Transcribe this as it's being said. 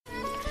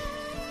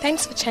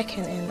Thanks for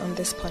checking in on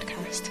this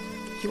podcast.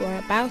 You are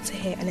about to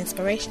hear an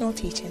inspirational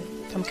teaching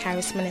from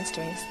Charis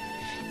Ministries.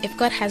 If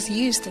God has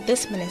used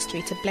this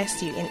ministry to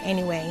bless you in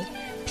any way,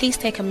 please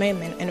take a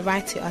moment and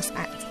write to us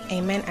at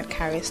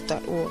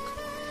amen@charis.org.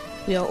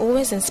 We are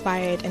always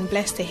inspired and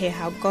blessed to hear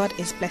how God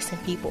is blessing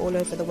people all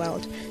over the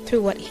world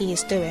through what He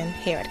is doing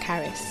here at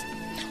Charis.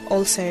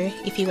 Also,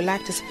 if you would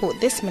like to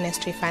support this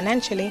ministry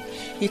financially,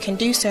 you can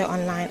do so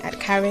online at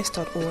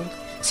charis.org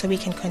so we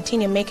can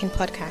continue making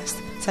podcasts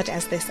such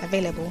as this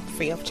available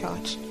free of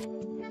charge.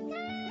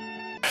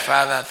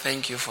 Father,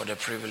 thank you for the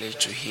privilege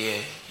to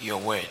hear your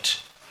word.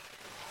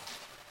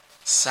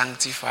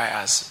 Sanctify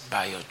us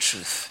by your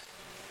truth.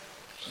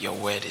 Your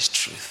word is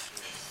truth.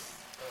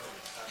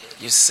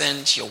 You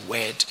sent your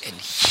word and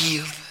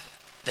healed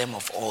them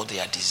of all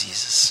their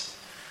diseases.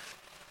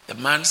 The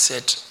man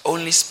said,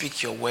 only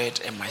speak your word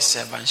and my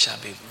servant shall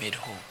be made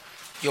whole.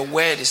 Your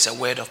word is a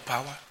word of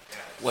power,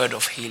 word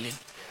of healing.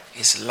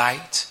 It's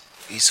light,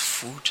 it's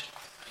food,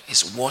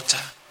 it's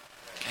water,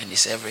 and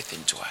it's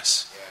everything to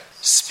us.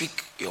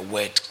 Speak your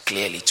word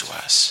clearly to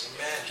us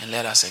and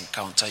let us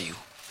encounter you.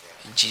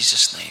 In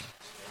Jesus' name,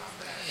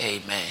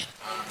 amen.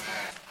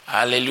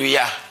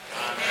 Hallelujah.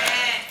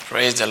 Amen.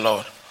 Praise the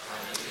Lord.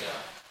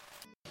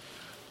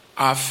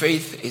 Our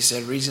faith is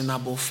a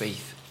reasonable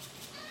faith.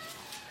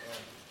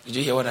 Did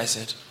you hear what I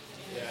said?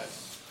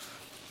 Yes.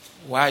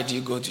 Why do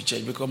you go to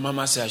church? Because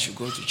Mama said I should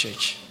go to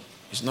church.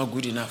 It's not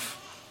good enough.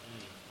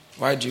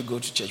 Why do you go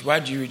to church? Why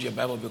do you read your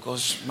Bible?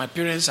 Because my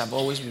parents have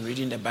always been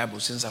reading the Bible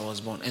since I was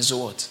born. And so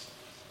what?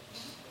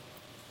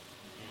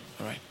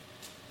 All right.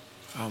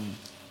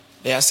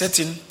 There are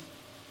certain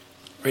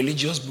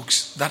religious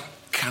books that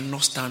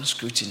cannot stand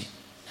scrutiny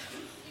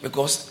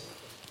because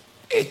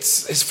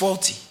it's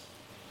faulty.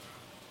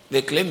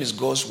 They claim it's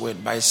God's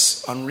word, but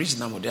it's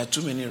unreasonable. There are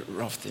too many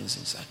rough things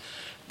inside.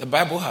 The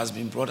Bible has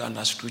been brought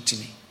under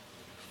scrutiny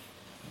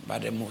by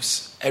the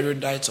most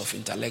erudite of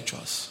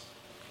intellectuals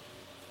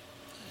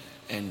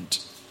and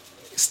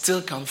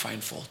still can't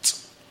find fault.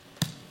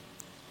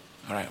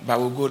 All right, but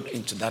we'll go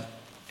into that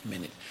in a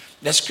minute.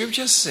 The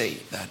scriptures say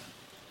that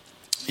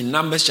in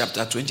Numbers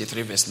chapter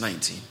 23, verse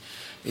 19,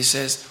 it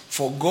says,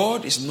 "For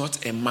God is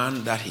not a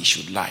man that he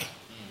should lie,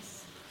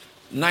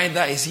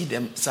 neither is he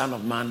the son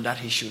of man that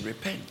he should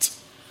repent."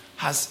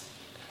 Has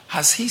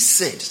he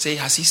said? Say,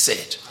 has he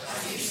said?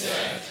 Has he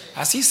said?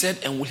 Has he said,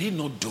 and will he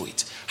not do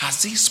it?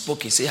 Has he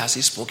spoken? Say, has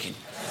he spoken?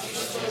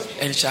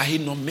 And shall he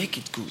not make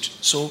it good?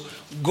 So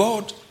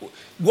God,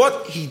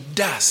 what he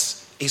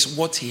does is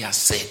what he has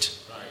said.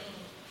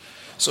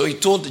 So he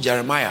told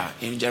Jeremiah,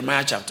 in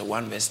Jeremiah chapter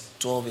 1 verse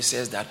 12, it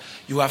says that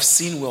you have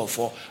seen well,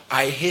 for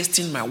I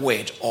hasten my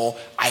word, or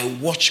I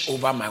watch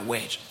over my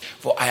word,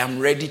 for I am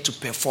ready to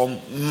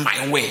perform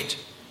my word.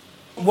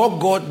 What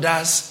God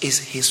does is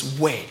his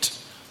word,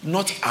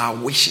 not our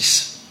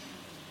wishes.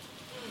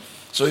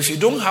 So if you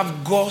don't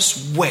have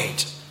God's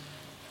word,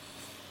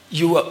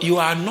 you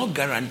are not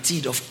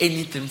guaranteed of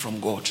anything from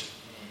God.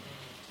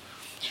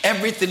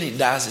 Everything he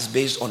does is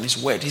based on his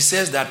word. He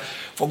says that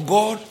for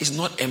God is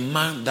not a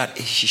man that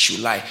he should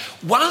lie.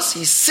 Once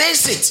he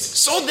says it,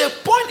 so the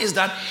point is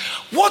that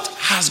what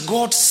has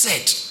God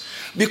said?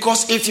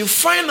 Because if you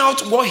find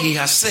out what he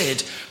has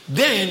said,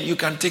 then you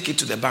can take it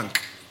to the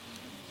bank.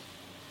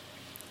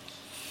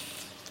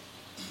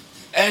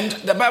 And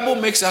the Bible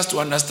makes us to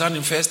understand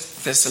in 1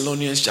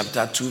 Thessalonians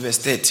chapter 2 verse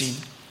 13.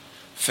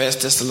 1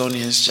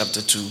 Thessalonians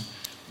chapter 2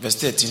 verse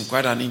 13,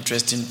 quite an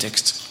interesting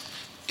text.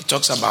 It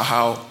talks about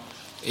how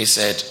he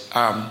said,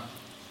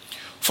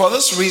 "For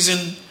this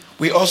reason,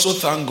 we also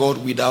thank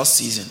God without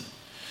ceasing,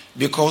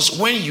 because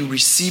when you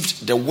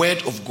received the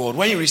word of God,"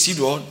 when you received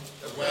what?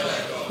 The word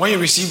of God. When you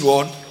received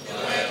what? The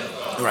word of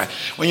God. Right.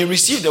 When you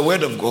received the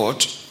word of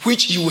God,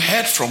 which you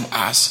heard from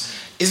us,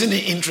 isn't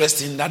it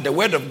interesting that the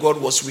word of God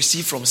was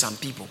received from some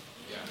people?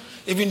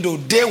 Yeah. Even though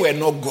they were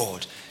not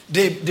God,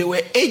 they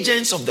were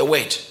agents of the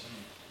word.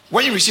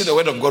 When you received the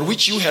word of God,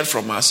 which you heard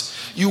from us,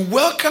 you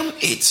welcome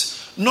it,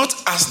 not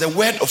as the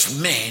word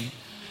of men,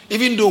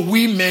 even though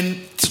we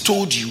men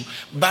told you,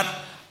 but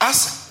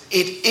as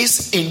it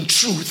is in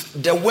truth,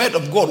 the word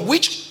of God,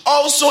 which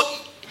also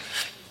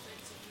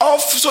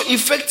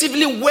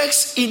effectively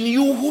works in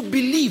you who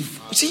believe.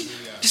 You see,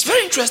 it's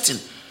very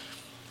interesting.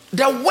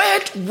 The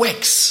word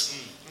works.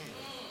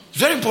 It's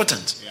very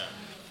important.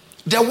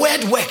 The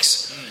word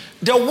works.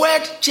 The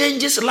word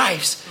changes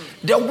lives.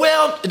 The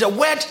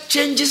word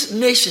changes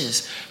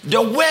nations. The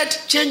word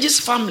changes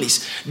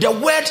families. The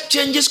word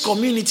changes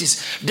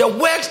communities. The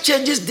word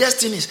changes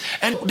destinies.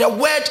 And the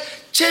word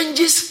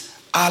changes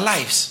our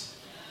lives.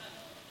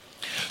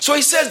 So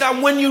he says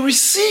that when you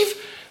receive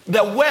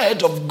the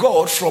word of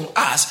God from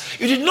us,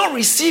 you did not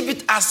receive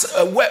it as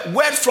a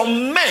word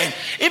from men.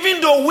 Even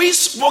though we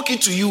spoke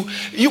it to you,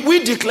 we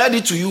declared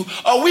it to you,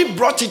 or we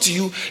brought it to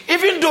you,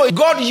 even though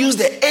God used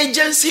the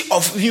agency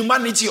of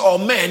humanity or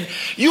men,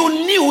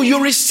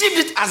 you received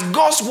it as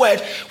God's word,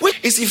 which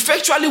is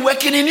effectually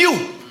working in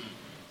you.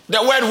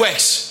 The word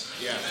works.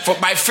 Yeah. For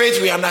by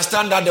faith we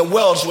understand that the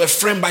worlds were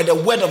framed by the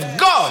word of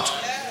God.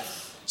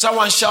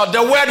 Someone shout,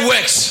 the word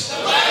works. The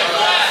word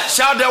works.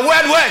 Shout, the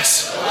word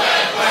works. The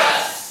word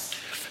works.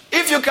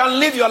 If you can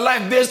live your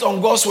life based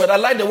on God's word, I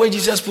like the way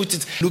Jesus put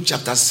it. Luke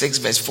chapter 6,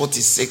 verse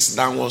 46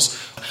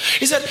 downwards.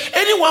 He said,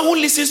 anyone who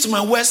listens to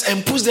my words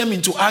and puts them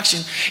into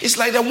action is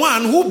like the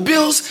one who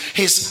builds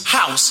his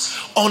house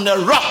on a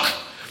rock.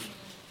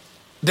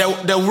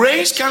 The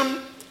rains come,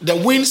 the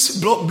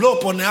winds blow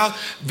upon the house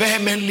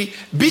vehemently,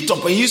 beat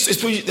up.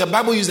 The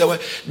Bible uses the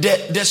word,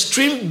 the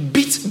stream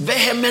beat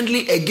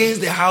vehemently against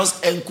the house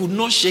and could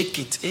not shake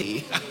it.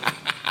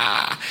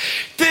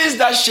 Things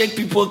that shake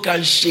people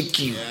can shake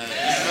you.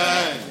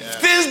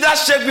 Things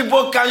that shake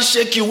people can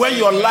shake you when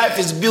your life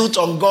is built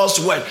on God's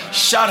word.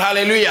 Shout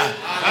hallelujah.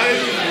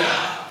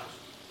 Hallelujah.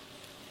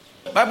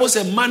 Bible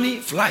says money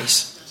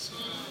flies.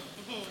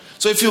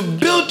 So if you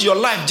build your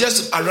life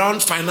just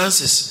around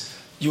finances,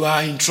 you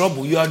are in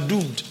trouble. You are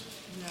doomed.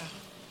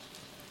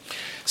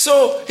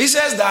 So he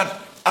says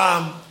that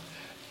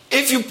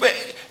if you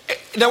pay,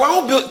 the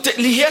one who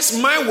he hears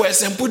my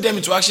words and put them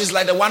into action is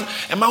like a man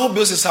who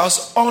builds his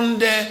house on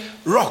the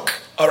rock.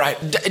 All right,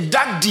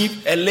 dug deep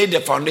and laid the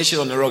foundation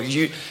on the rock.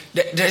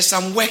 There is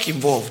some work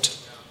involved.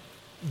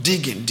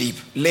 Digging deep,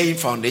 laying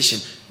foundation.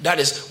 That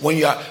is when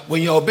you are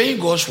obeying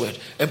God's word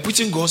and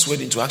putting God's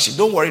word into action.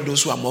 Don't worry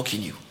those who are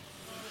mocking you.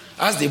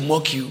 As they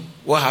mock you,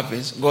 what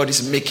happens? God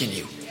is making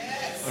you.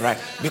 All right,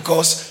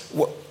 because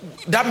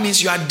that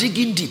means you are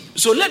digging deep.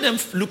 So let them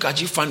look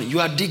at you funny. You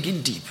are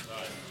digging deep.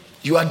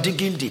 You are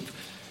digging deep.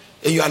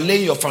 And you are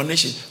laying your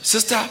foundation.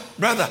 Sister,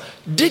 brother,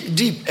 dig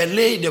deep and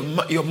lay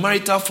your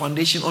marital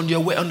foundation on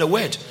the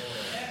word.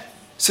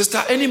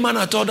 Sister, any man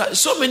at all that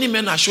so many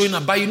men are showing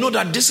up, but you know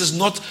that this is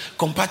not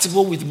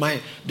compatible with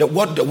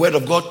what the word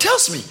of God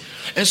tells me.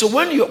 And so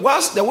when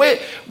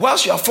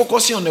whilst you are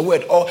focusing on the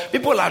word, or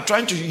people are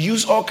trying to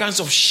use all kinds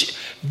of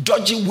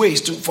dodgy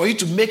ways for you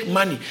to make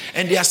money,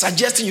 and they are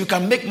suggesting you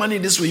can make money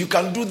this way, you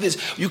can do this,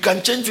 you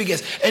can change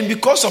figures, and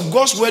because of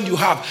God's word you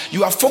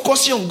are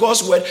focusing on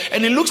God's word,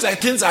 and it looks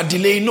like things are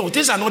delaying. No,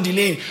 things are not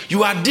delaying.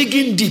 You are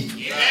digging deep.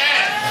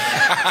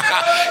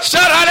 Yeah.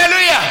 Shout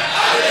hallelujah.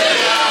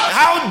 Hallelujah.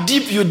 How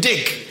deep you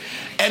dig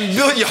and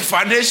build your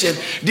foundation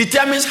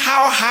determines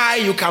how high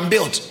you can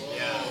build.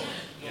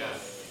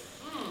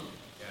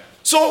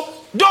 So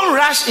don't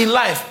rush in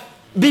life.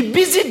 Be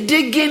busy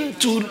digging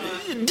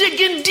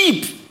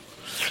deep.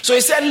 So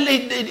he said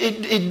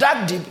it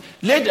dug deep,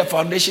 laid the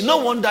foundation. No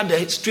wonder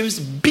the streams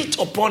beat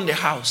upon the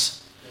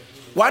house.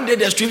 One day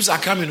the streams are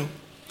coming.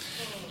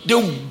 They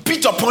will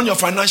beat upon your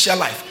financial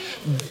life,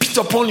 beat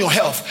upon your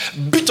health,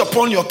 beat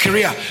upon your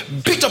career,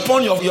 beat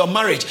upon your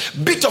marriage,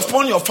 beat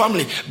upon your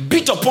family,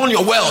 beat upon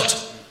your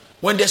wealth.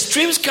 When the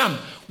streams come,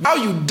 how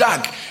you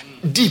dug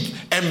deep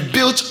and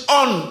built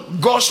on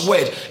God's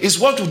word is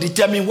what will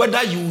determine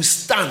whether you will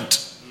stand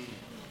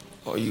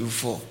or you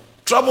fall.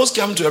 Troubles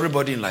come to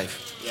everybody in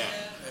life. Yeah.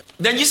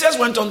 Then Jesus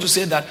went on to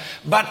say that,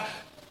 but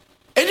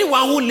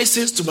anyone who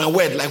listens to my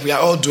word like we are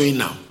all doing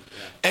now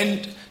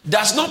and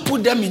does not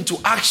put them into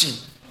action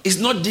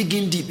is not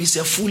digging deep. He's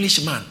a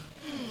foolish man.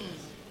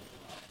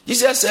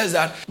 Jesus says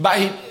that, but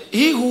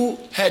he who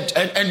had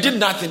and did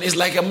nothing is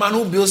like a man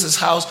who builds his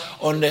house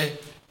on the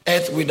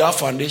earth without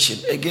foundation,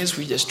 against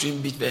which the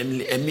stream beat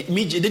vehemently.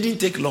 It didn't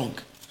take long.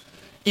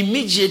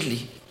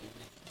 Immediately,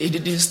 it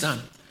didn't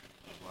stand.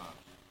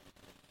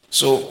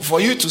 So, for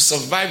you to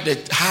survive the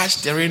harsh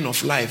terrain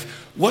of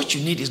life, what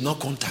you need is not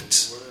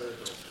contacts.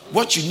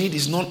 What you need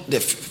is not the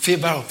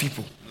favor of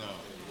people.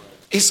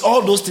 It's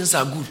all those things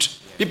are good.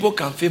 People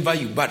can favor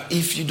you, but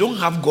if you don't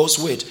have God's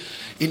word,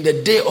 in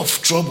the day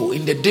of trouble,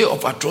 in the day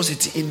of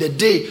atrocity, in the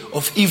day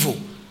of evil,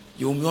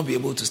 you will not be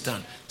able to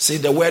stand. Say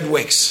the word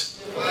works.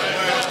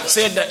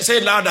 Say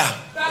it louder.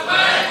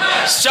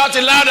 Shout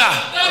it louder.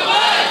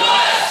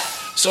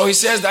 So he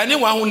says that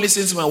anyone who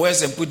listens to my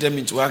words and put them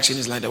into action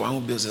is like the one who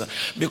builds it.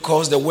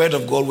 Because the word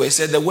of God, where he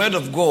said the word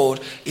of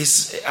God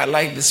is, I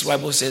like this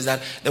Bible says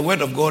that the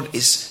word of God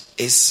is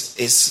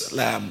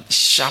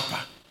sharper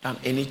than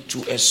any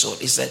two-edged sword.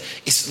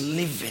 It's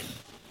living.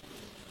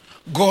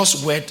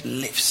 God's word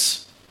lives.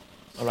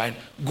 All right,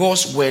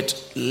 God's word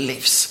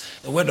lives.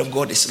 The word of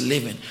God is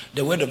living.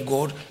 The word of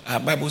God,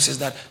 Bible says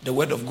that the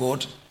word of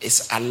God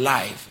is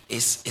alive.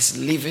 It's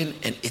living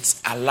and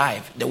it's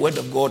alive. The word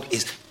of God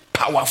is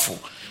powerful.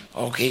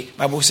 Okay,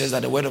 Bible says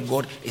that the word of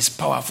God is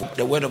powerful.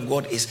 The word of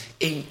God is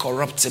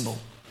incorruptible.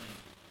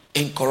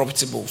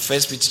 Incorruptible. 1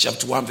 Peter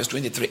chapter 1 verse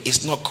 23.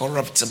 It's not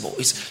corruptible.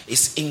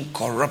 It's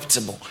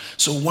incorruptible.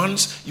 So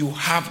once you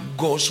have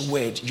God's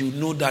word, you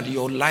know that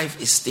your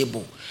life is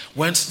stable.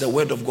 Once the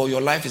word of God,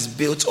 your life is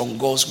built on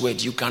God's word,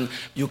 you can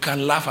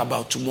laugh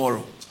about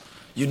tomorrow.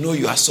 You know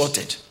you are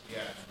sorted.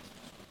 Yeah.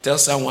 Tell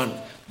someone,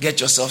 get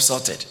yourself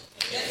sorted.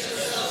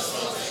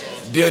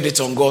 Build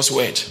it on God's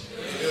word.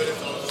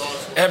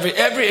 Every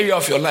area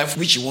of your life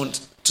which you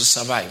want to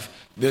survive,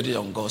 build it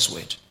on God's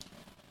word.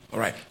 All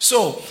right.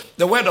 So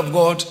the word of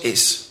God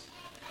is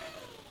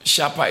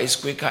sharper, is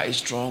quicker, is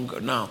strong.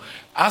 Now,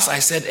 as I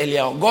said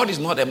earlier, God is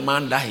not a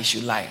man that he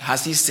should lie.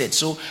 Has he said?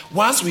 So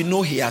once we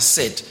know he has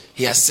said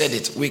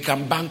it, we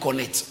can bank on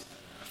it.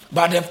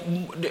 But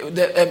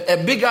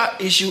a bigger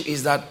issue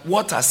is that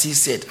what has he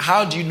said?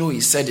 How do you know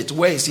he said it?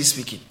 Where is he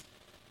speaking?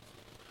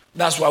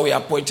 That's why we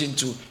are pointing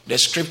to the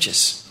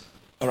scriptures.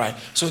 All right.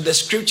 So the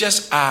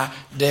scriptures are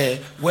the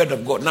word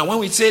of God. Now, when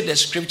we say the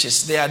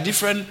scriptures, there are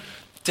different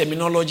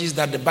terminologies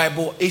that the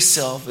Bible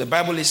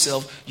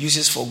itself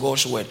uses for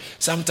God's word.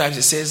 Sometimes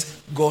it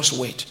says God's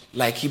word,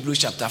 like Hebrews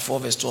chapter 4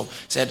 verse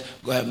 12 said,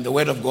 the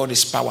word of God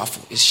is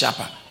powerful, is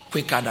sharper,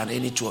 quicker than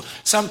any tool.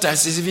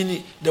 Sometimes it's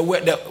even the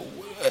word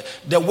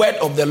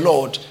of the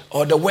Lord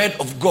or the word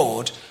of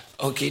God.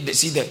 Okay,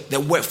 see the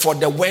word for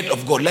the word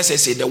of God. Let's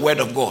say the word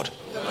of God.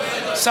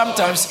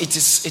 Sometimes it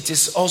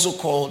is also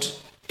called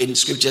in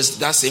scriptures,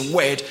 that same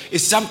word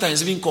is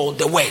sometimes even called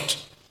the word.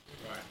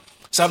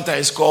 Sometimes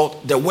it's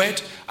called the word,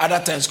 other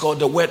times called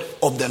the word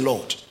of the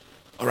Lord.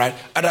 All right.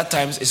 Other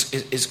times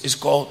it's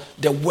called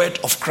the word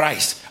of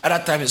Christ.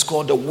 Other times it's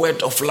called the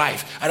word of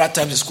life. Other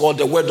times it's called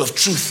the word of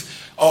truth.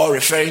 All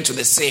referring to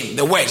the same.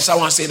 The word.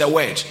 Someone say the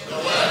word. The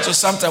word. So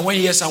sometimes when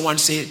you hear someone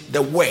say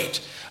the word,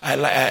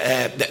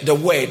 the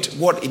word,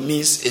 what it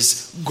means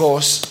is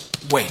God's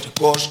word,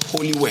 God's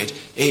holy word.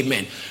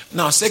 Amen.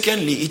 Now,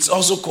 secondly, it's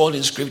also called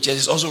in scriptures,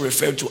 it's also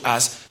referred to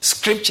as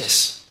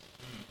scriptures.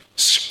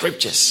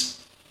 Scriptures.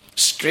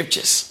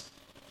 Scriptures.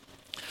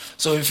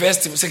 So in 2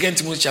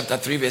 Timothy chapter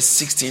 3 verse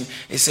 16,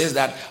 it says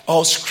that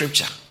all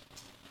scripture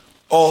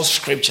in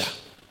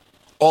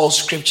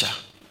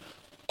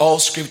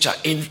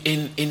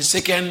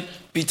 2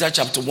 Peter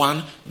chapter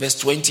 1 verse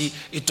 20,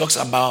 it talks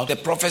about the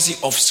prophecy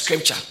of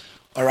scripture.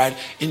 All right.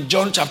 In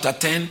John chapter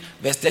 10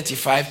 verse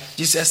 35,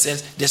 Jesus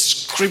says the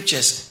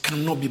scriptures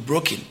cannot be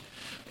broken.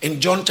 In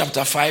John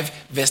chapter 5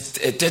 verse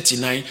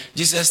 39,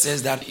 Jesus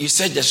says that you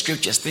search the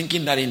scriptures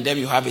thinking that in them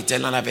you have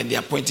eternal life and they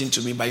are pointing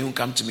to me, but you won't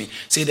come to me.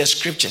 Say the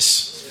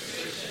scriptures.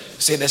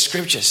 Say the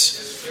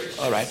scriptures.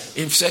 All right.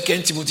 In 2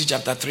 Timothy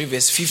chapter 3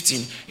 verse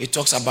 15, it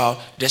talks about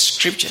the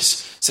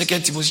scriptures. 2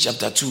 Timothy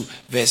chapter 2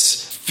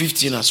 verse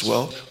 15 as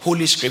well.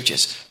 Holy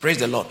scriptures. Praise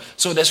the Lord.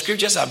 So the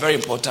scriptures are very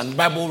important. The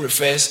Bible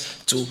refers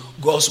to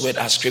God's word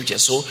as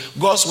scriptures. So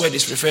God's word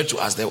is referred to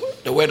as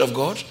the word of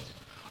God.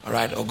 All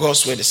right, or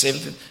God's word, the same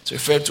thing. It's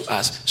referred to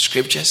as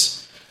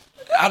scriptures.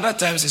 Other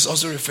times it's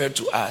also referred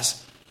to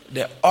as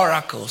the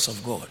oracles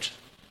of God.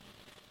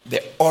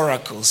 The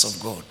oracles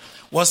of God.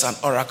 What's an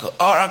oracle?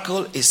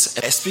 Oracle is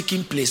a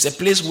speaking place, a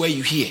place where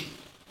you hear.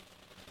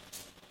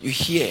 You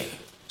hear.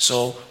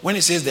 So when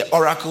it says the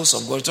oracles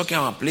of God, it's talking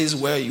about a place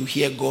where you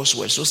hear God's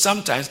word. So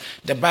sometimes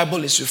the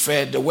Bible is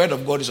referred, the word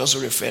of God is also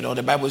referred, or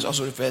the Bible is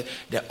also referred,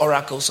 the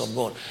oracles of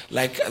God.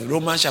 Like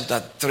Romans chapter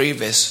 3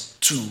 verse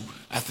 2,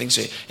 I think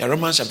so. Yeah,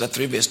 Romans chapter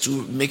 3 verse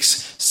 2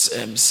 makes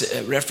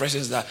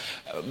references that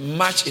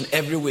much in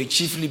every way,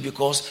 chiefly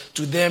because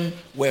to them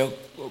were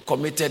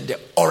committed the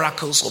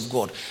oracles of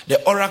God.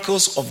 The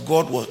oracles of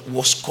God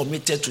was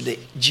committed to the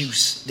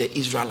Jews, the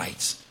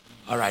Israelites.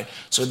 All right.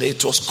 So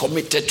it was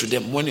committed to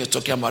them when you're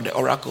talking about the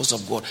oracles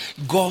of God.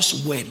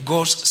 God's word,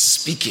 God's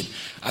speaking.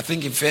 I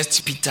think in 1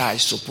 Peter, I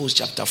suppose,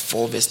 chapter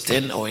 4, verse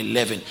 10 or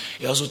 11,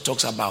 it also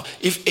talks about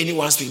if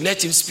anyone speaks,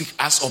 let him speak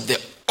as of the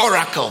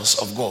oracles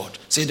of God.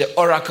 Say the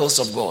oracles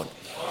of God.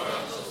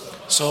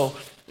 So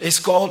it's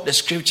called the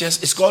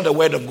scriptures. It's called the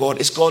word of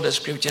God. It's called the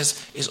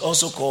scriptures. It's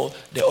also called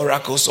the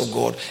oracles of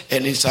God.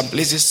 And in some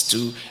places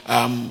too,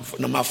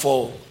 number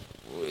 4,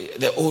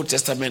 the Old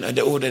Testament and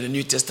the Old and the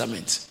New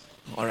Testament.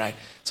 All right.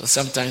 So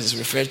sometimes it's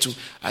referred to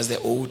as the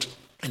Old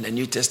and the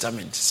New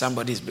Testament.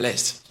 Somebody is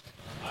blessed.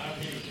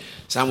 Amen.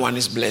 Someone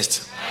is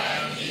blessed.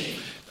 Amen.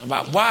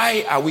 But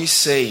why are we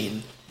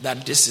saying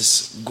that this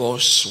is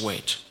God's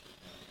word?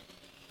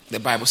 The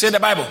Bible. Say the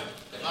Bible.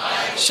 The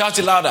Bible. Shout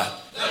it louder.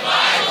 The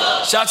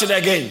Bible. Shout it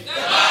again. The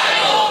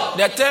Bible.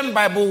 The term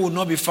Bible will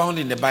not be found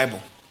in the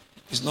Bible.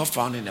 It's not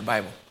found in the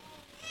Bible.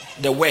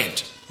 The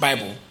word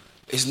Bible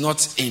is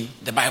not in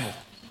the Bible.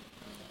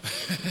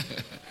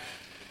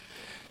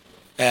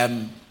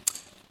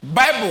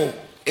 Bible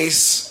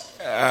is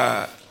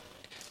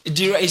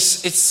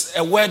it's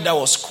a word that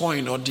was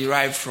coined or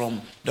derived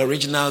from the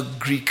original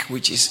Greek,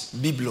 which is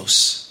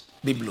biblos.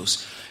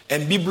 Biblos.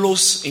 And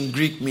biblos in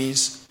Greek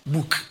means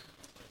book.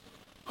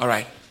 All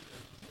right.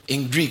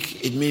 In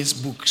Greek, it means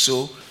book.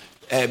 So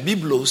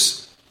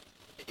biblos,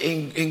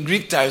 in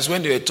Greek times,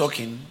 when they were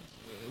talking,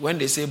 when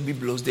they say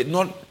biblos, they're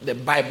not the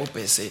Bible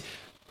per se.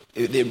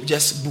 They're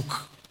just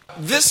book.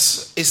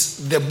 This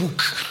is the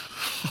book.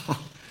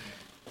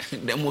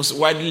 The most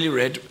widely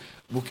read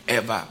book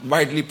ever,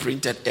 widely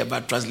printed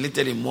ever,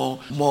 translated in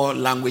more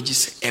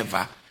languages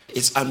ever.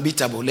 It's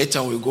unbeatable.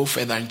 Later we'll go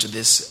further into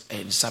this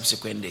in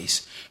subsequent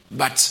days.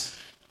 But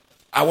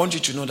I want you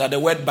to know that the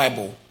word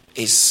Bible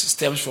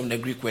stems from the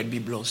Greek word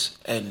biblos.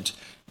 And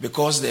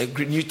because the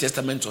New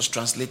Testament was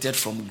translated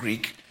from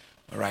Greek,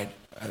 all right,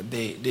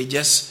 they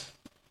just,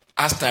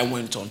 as time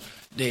went on,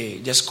 they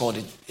just called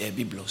it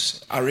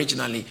biblos.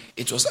 Originally,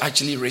 it was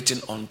actually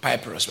written on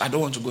papyrus. I don't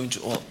want to go into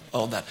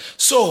all that.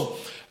 So,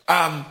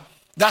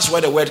 that's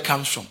where the word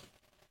comes from.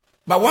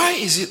 But why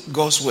is it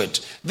God's word?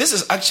 This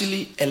is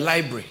actually a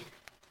library.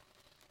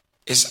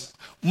 It's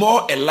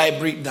more a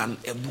library than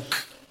a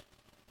book.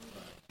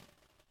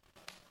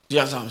 Do you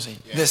understand what I'm saying?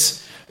 Yeah.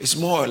 This is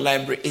more a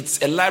library. It's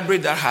a library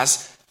that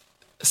has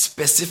a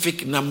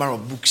specific number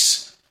of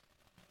books.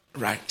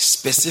 Right?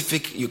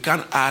 Specific, you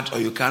can't add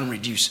or you can't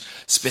reduce.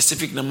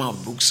 Specific number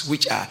of books,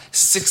 which are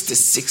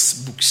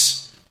 66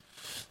 books.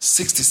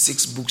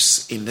 66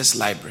 books in this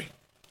library.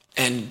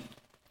 And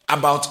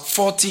about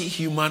 40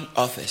 human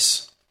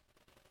authors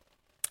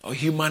or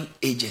human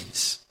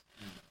agents.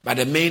 But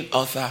the main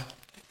author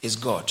is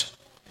God.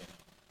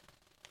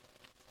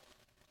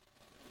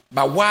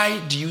 But why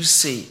do you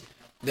say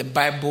the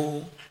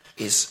Bible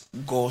is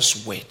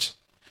God's word?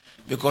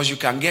 Because you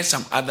can get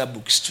some other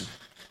books too.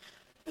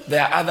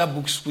 There are other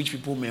books which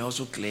people may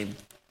also claim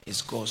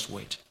is God's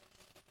word.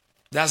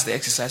 That's the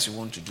exercise we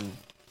want to do in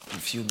a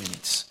few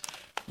minutes.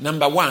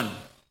 Number one,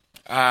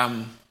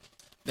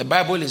 the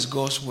Bible is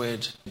God's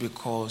word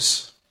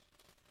because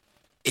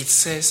it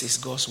says it's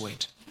God's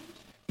word.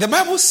 The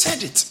Bible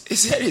said it. It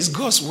said it's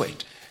God's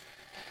word.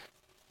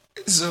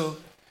 So,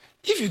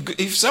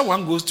 if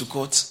someone goes to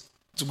court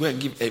to go and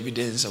give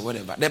evidence or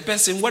whatever, it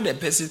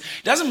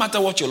doesn't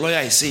matter what your lawyer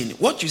is saying.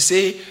 What you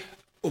say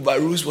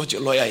overrules what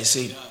your lawyer is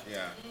saying.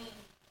 Yeah.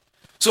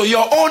 So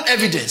your own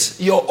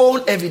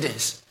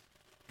evidence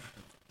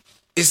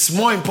is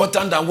more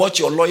important than what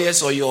your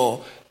lawyers or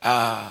your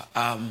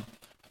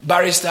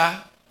barrister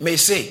may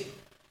say.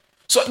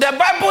 So the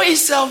Bible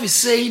itself is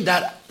saying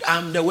that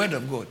I'm the word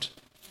of God.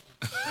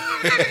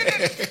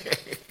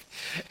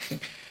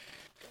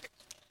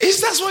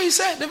 That's what he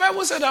said. The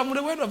Bible said I'm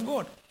the word of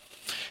God.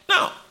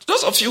 Now,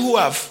 those of you who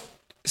have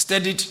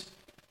studied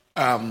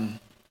in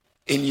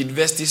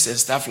universities and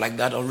stuff like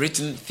that, or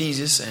written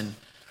thesis, and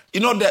you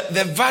know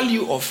the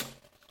value of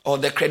or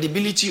the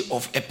credibility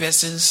of a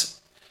person's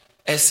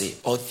essay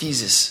or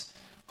thesis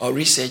or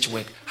research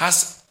work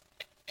has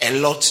a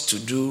lot to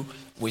do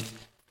with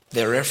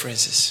the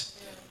references.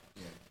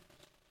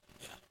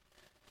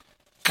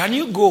 Can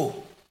you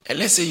go and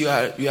let's say you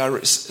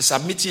are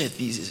submitting a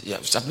thesis, you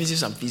are submitting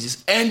some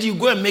thesis, and you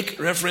go and make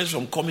reference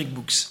from comic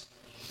books,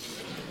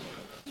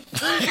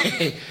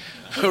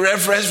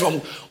 reference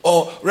from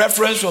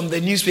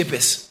the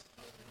newspapers?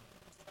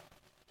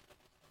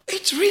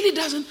 It really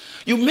doesn't.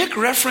 You make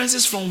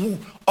references from who?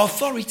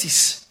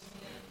 Authorities.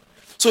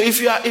 So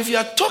if you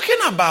are talking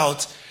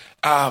about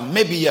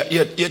maybe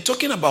you're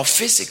talking about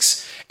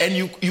physics and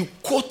you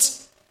quote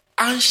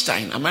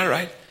Einstein, am I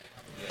right?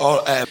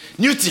 Or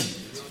Newton.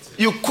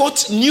 You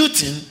quote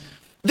Newton,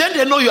 then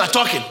they know you are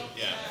talking.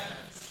 Yeah.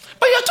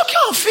 But you're talking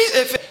about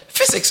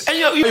physics, and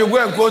you go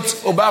and quote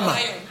Obama.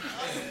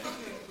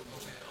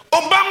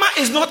 Obama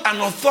is not an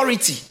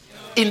authority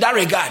in that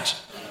regard.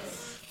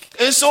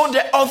 And so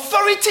the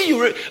authority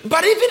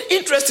but even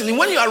interestingly,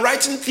 when you are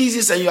writing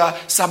thesis and you are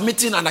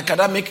submitting an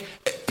academic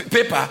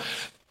paper,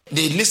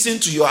 they listen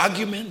to your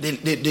argument,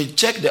 they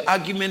check the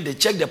argument, they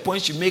check the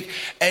points you make,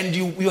 and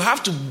you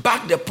have to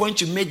back the point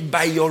you make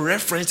by your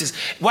references.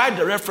 Why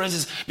the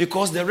references?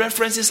 Because the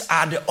references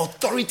are the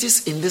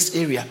authorities in this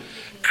area.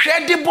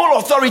 Credible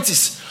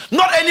authorities.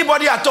 Not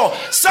anybody at all.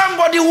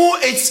 Somebody who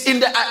is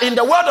in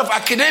the world of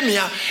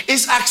academia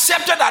is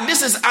accepted that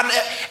this is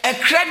a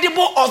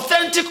credible,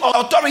 authentic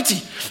authority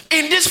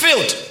in this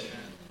field.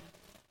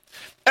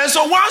 And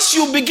so once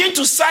you begin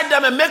to cite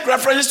them and make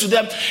references to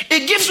them,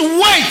 it gives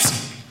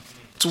weight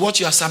to what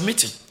you are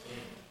submitting.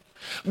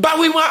 But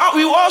we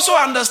also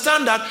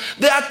understand that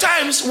there are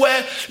times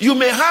where you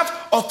may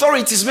have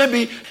authorities.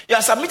 Maybe you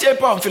are submitting a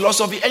paper on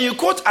philosophy and you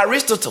quote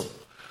Aristotle.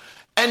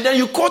 And then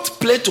you quote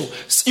Plato.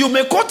 You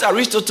may quote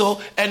Aristotle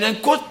and then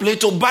quote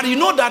Plato, but you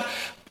know that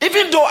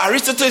even though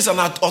Aristotle is an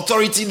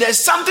authority, there's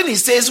something he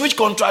says which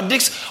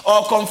contradicts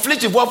or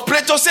conflicts with what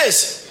Plato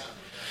says.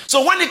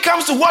 So when it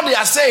comes to what they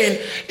are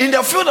saying, in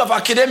the field of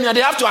academia,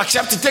 they have to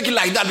accept to take it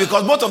like that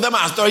because both of them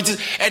are authorities.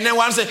 And then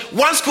one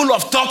school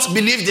of thought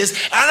believes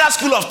this, another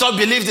school of thought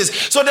believes this.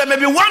 So there may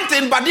be one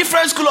thing, but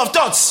different school of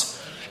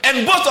thoughts.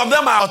 And both of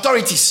them are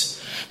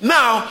authorities.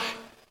 Now,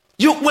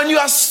 when you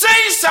are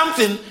saying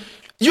something,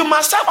 you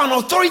must have an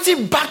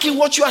authority backing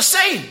what you are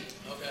saying.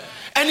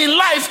 And in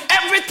life,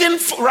 everything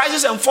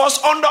rises and falls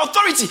under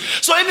authority.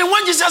 So even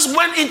when Jesus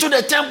went into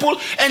the temple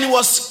and he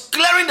was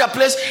clearing the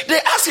place, they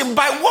asked him,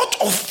 by what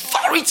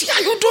authority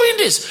are you doing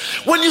this?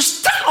 When you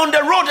stand on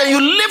the road and you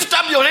lift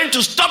up your hand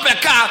to stop a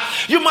car,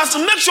 you must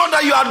make sure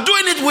that you are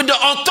doing it with the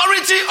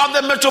authority of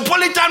the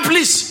Metropolitan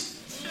Police.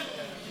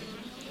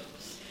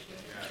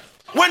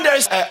 When there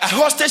is a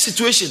hostage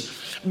situation,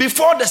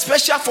 before the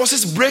special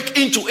forces break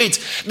into it,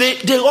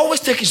 they always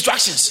take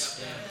instructions.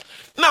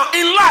 Now,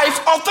 in life,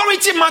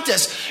 authority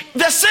matters.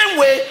 The same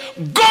way,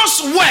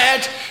 God's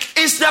word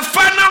is the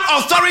final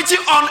authority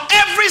on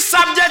every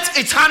subject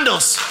it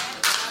handles.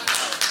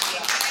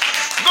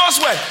 God's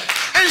word.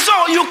 And so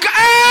you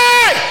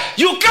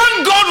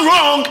can't go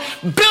wrong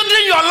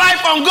building your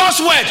life on God's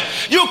word.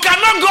 You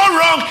cannot go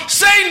wrong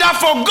saying that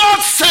for God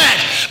said.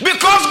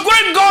 Because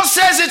when God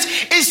says it,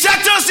 it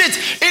settles it.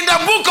 In the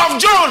book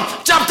of John,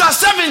 chapter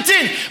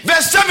 17,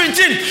 verse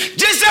 17,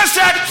 Jesus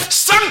said,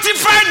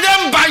 sanctify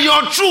them by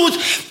your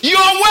truth. Your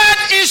word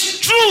is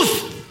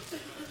truth.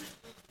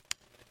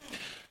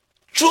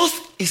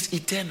 Truth is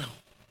eternal.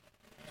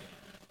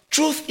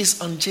 Truth is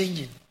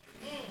unchanging.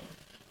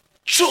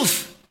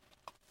 Truth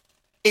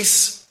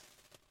is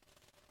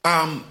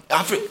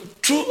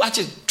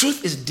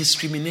truth is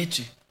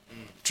discriminatory.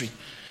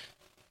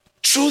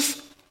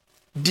 Truth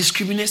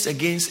discriminates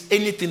against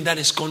anything that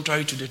is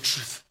contrary to the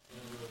truth.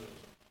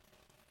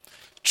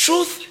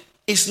 Truth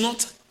is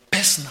not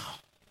personal.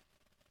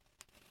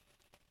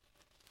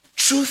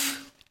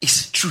 Truth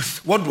is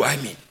truth. What do I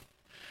mean?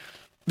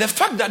 The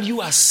fact that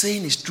you are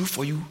saying is true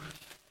for you,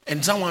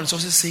 and someone is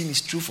also saying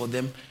it's true for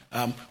them.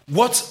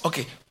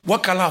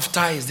 What color of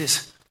tie is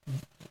this?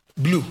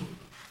 Blue.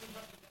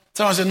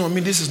 Someone said, no,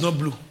 this is not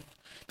blue.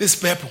 This is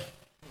purple.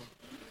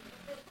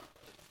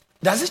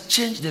 Does it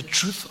change the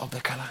truth of the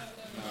color?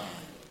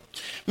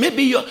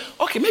 Maybe your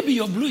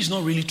blue is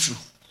not really true.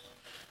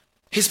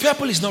 His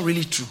purple is not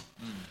really true.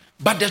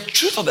 But the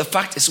truth of the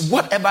fact is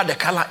whatever the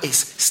color is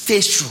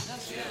stays true.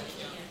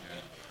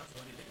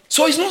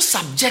 So it's not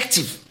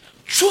subjective.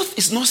 Truth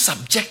is not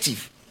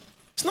subjective.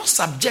 It's not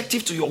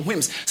subjective to your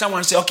whims.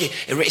 Someone say, okay,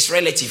 it's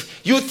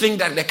relative. You think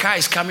that the car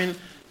is coming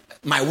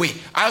my way.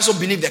 I also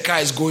believe the car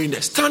is going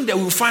there. Stand there,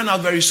 we'll find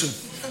out very soon.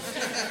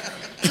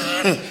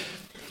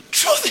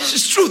 Truth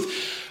is truth.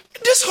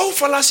 This whole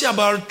fallacy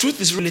about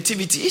truth is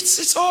relativity.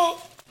 It's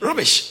all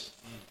rubbish.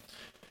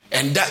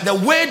 And that the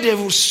way they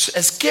will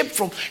escape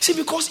from... See,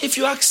 because if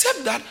you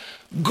accept that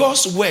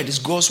God's word is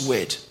God's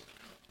word,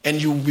 and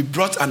you will be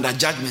brought under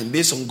judgment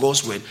based on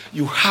God's word,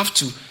 you have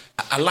to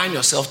align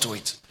yourself to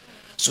it.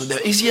 So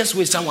the easiest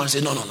way someone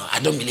say, no, I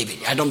don't believe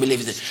it. I don't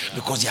believe it.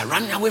 Because they are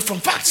running away from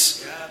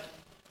facts.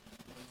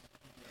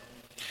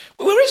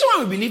 The reason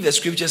why we believe the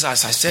scriptures,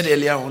 as I said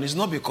earlier on, is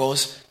not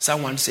because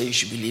someone says you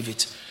should believe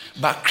it.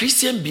 But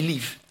Christian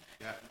belief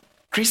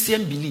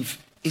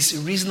is a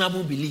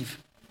reasonable belief.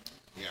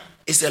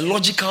 It's a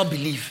logical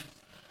belief.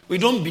 We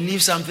don't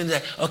believe something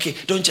that, okay,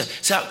 don't check.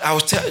 So I'll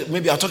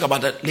talk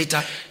about that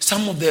later.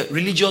 Some of the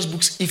religious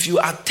books, if you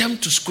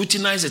attempt to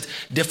scrutinize it,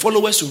 the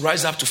followers will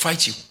rise up to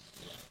fight you.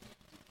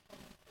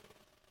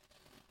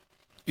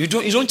 You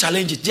don't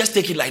challenge it. Just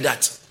take it like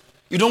that.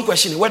 You don't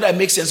question it. Whether it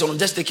makes sense or not,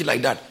 just take it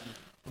like that.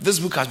 This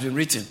book has been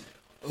written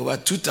over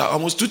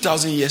almost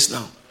 2,000 years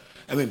now.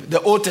 I mean,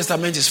 the Old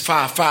Testament is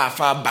far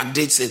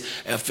backdated.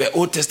 The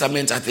Old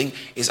Testament, I think,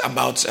 is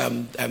about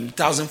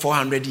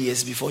 1,400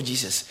 years before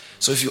Jesus.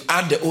 So if you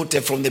add the Old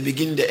Testament from the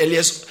beginning, the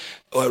earliest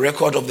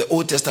record of the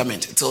Old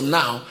Testament till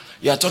now,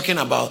 you are talking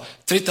about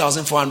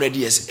 3,400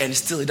 years, and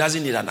still it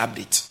doesn't need an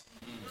update.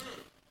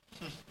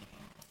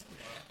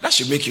 That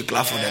should make you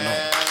clap for the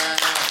Lord.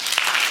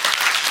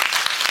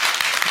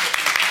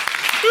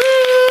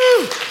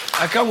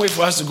 I can't wait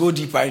for us to go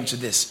deeper into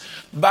this.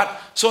 But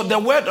so the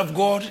word of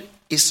God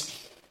is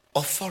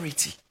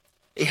authority.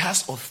 It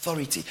has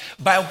authority.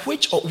 By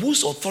which or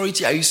whose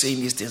authority are you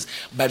saying these things?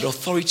 By the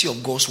authority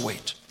of God's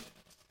word.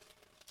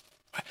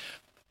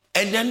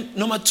 And then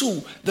number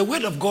two, the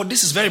word of God.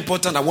 This is very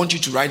important. I want you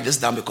to write this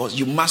down because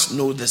you must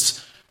know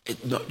this.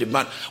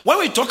 When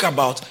we talk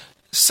about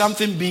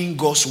something being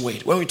God's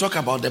word, when we talk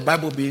about the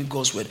Bible being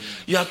God's word,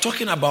 you are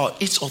talking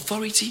about its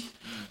authority.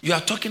 You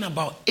are talking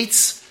about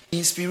its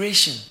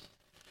inspiration.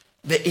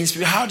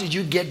 How did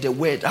you get the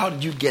word? How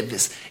did you get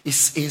this?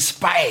 It's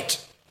inspired.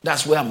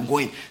 That's where I'm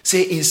going.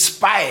 Say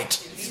inspired.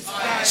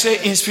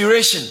 Say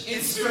inspiration.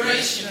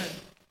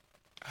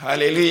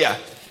 Hallelujah.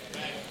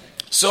 Amen.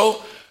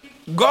 So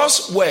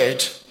God's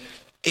word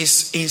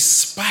is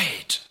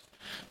inspired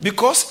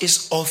because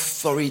it's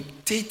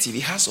authoritative.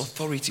 It has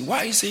authority. Why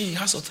are you saying it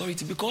has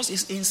authority? Because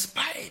it's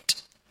inspired.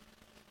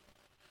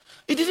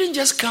 It didn't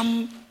just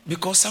come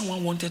because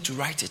someone wanted to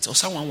write it or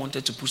someone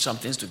wanted to put some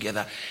things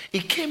together.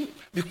 It came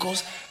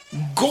because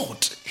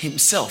God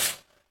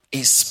himself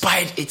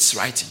inspired its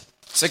writing.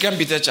 2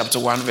 Peter chapter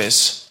 1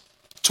 verse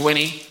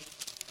 20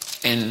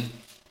 and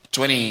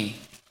 21.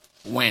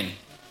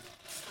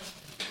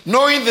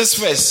 Knowing this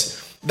first,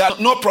 that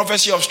no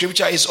prophecy of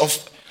scripture is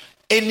of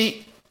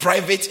any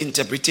private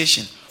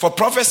interpretation. For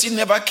prophecy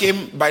never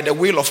came by the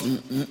will of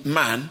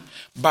man,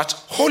 but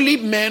holy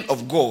men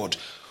of God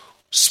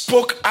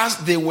spoke as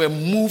they were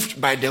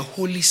moved by the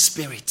Holy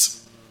Spirit.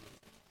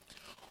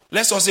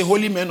 Let's all say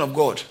holy men of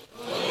God.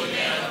 Holy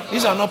men of God.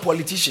 These are not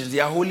politicians. They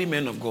are holy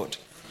men of God.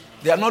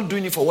 They are not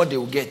doing it for what they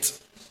will get.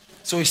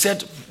 So he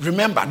said,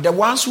 remember, the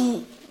ones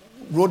who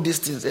wrote these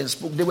things and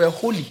spoke, they were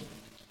holy.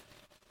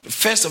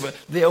 First of all,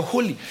 they are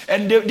holy.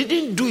 And they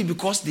didn't do it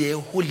because they are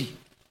holy.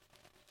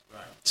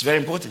 It's very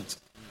important.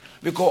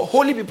 Because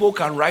holy people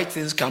can write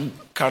things, can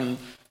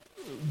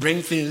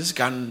bring things,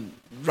 can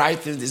write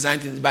things, design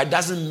things, but it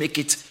doesn't make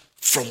it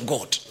from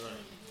God.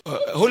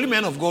 Holy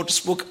men of God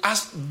spoke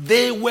as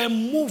they were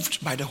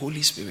moved by the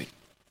Holy Spirit.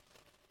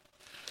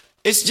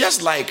 It's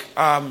just like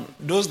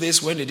those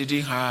days when they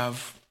didn't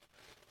have,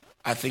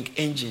 I think,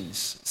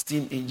 engines,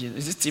 steam engines.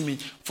 Is it steam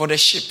engine? For the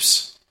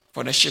ships,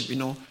 on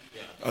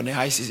the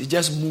high seas. It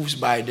just moves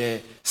by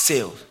the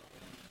sail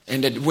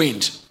and the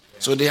wind.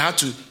 So they had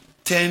to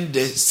turn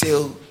the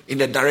sail in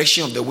the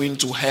direction of the wind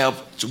to help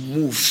to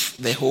move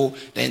the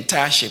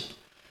entire ship.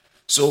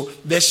 So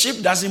the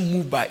ship doesn't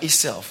move by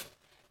itself.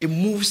 it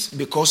moves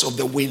because of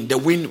the wind. The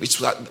wind is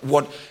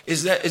what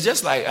is that? It's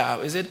just like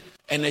is it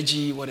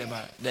energy,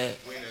 whatever, the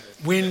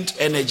wind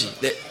energy,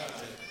 the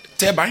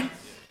turbine.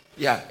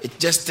 Yeah, it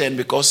just turns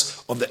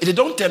because of they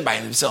don't turn by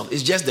themselves.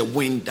 It's just the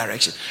wind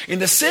direction. In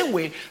the same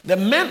way, the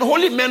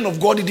holy men of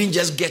God didn't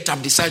just get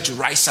up, decide to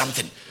write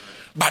something,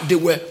 but they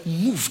were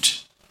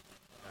moved.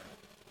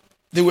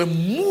 They were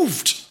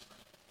moved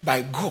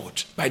by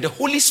God, by the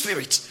Holy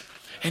Spirit,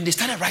 and they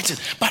started writing.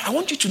 But I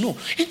want you to know,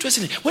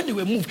 interestingly, when they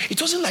were moved,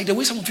 it wasn't like the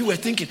way some of you were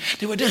thinking.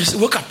 They were there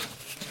and woke up.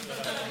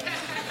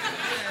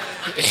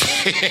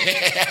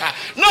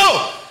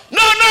 No.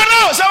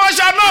 Someone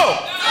shall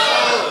know.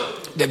 No.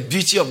 The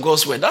beauty of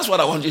God's word. That's what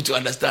I want you to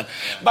understand.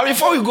 But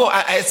before we go,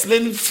 I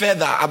explain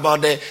further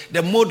about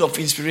the mode of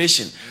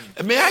inspiration.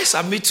 May I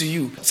submit to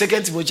you 2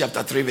 Timothy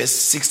chapter 3 verse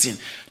 16.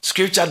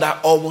 Scripture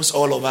that almost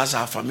all of us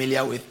are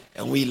familiar with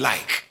and we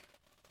like.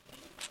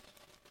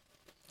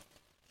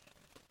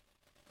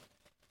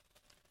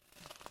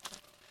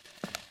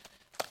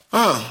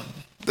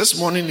 This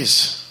morning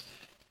is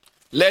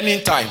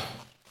learning time.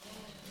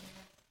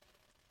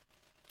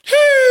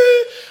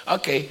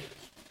 Okay.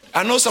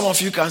 I know some of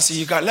you can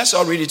see. Let's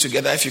all read it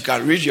together. If you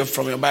can read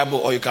from your Bible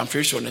or you can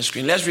finish on the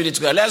screen. Let's read it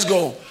together. Let's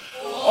go.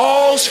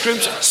 All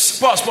scripture.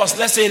 Pause.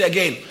 Let's say it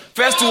again.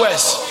 First two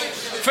words.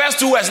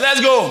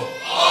 Let's go.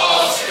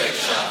 All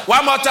scripture.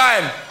 One more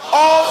time.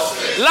 All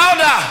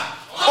louder.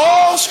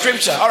 All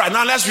scripture. All right,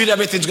 now let's read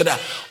everything together.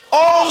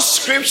 All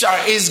scripture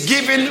is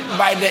given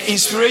by the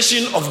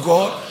inspiration of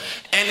God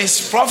and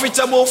is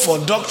profitable for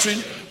doctrine,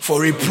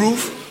 for reproof,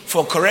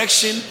 for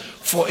correction,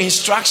 for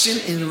instruction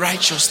in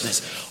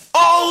righteousness.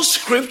 All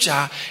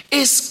scripture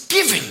is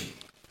given.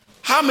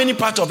 How many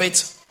parts of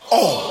it?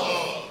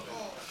 All.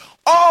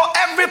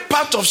 Every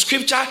part of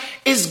scripture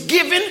is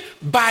given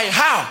by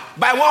how?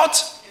 By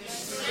what?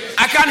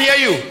 I can't hear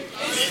you.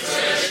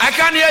 I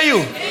can't hear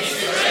you.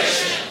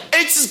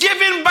 It's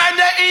given by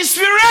the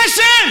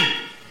inspiration.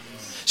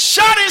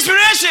 Shout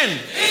inspiration.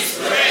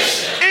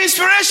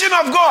 Inspiration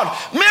of God.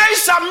 May I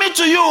submit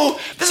to you,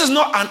 this is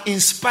not an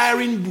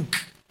inspiring book.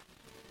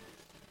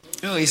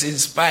 No, it's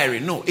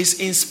inspiring. No, it's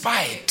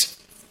inspired.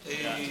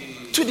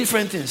 Two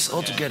different things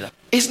altogether.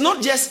 It's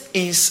not just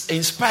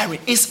inspiring.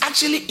 It's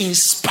actually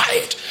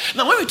inspired.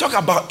 Now, when we talk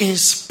about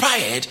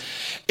inspired,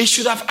 it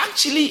should have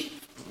actually,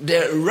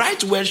 the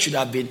right word should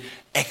have been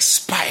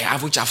expire,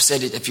 which I've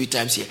said it a few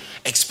times here.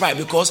 Expire,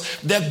 because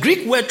the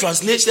Greek word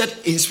translated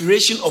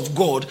inspiration of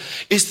God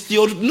is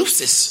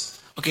theopneustos.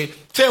 Okay,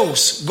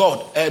 theos,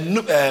 God.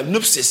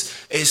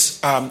 Pneustos is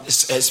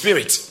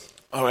spirit.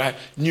 All right,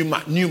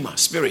 pneuma,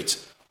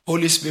 spirit.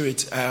 Holy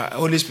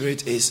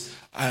Spirit is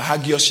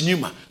hagios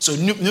pneuma. So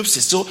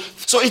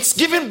pneustos. So it's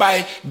given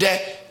by the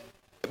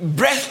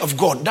breath of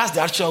God. That's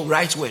the actual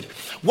right word.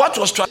 What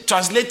was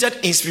translated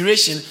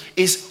inspiration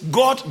is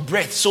God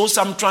breath. So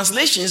some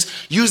translations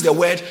use the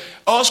word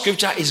all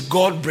scripture is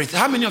God breath.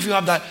 How many of you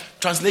have that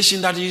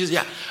translation that uses?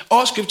 Yeah,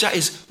 all scripture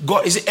is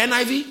God. Is it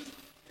NIV?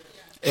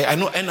 I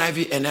know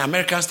NIV and the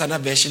American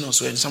Standard Version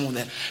also, and some of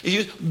them.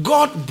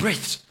 God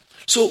breath.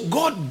 So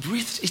God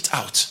breathed it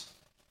out.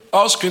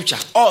 All scripture.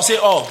 All, say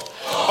all.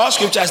 All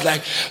scripture is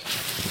like.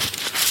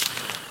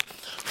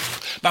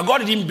 But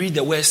God didn't breathe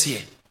the words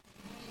here.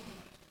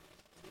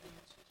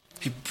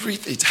 He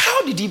breathed it.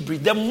 How did he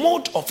breathe? The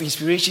mode of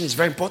inspiration is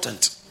very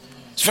important.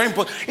 It's very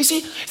important. You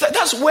see,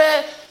 that's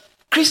where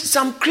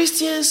some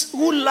Christians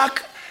who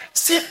lack,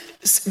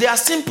 they are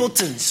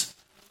simpletons.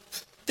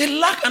 They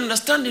lack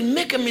understanding,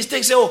 make a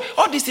mistake, say, oh,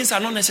 all these things are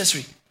not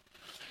necessary.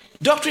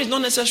 Doctrine is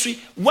not necessary.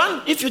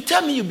 If you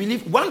tell me you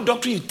believe, one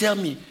doctrine you tell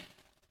me,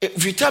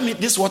 if you tell me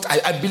this is what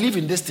I believe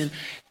in this thing,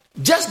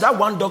 just that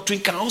one doctrine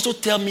can also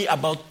tell me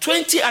about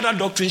 20 other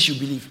doctrines you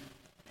believe.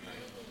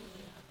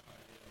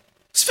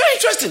 It's very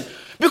interesting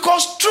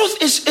because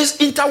truth is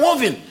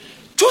interwoven.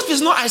 Truth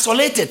is not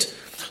isolated.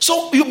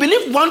 So you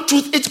believe one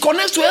truth, it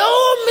connects to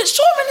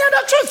so many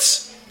other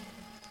truths.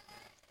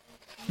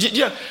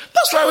 Yeah.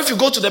 That's why if you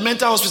go to the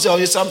mental hospital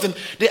or something,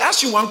 they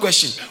ask you one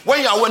question.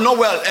 When you are not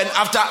well and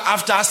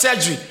after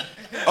surgery,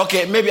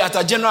 okay, maybe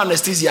after general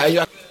anesthesia, you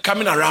are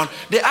coming around,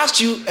 they ask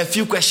you a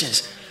few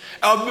questions.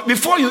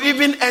 Before you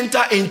even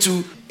enter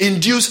into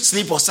induced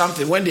sleep or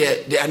something, when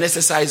they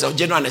anesthetize or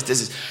general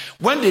anesthesis,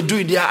 when they do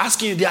it, they are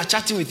asking you, they are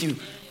chatting with you.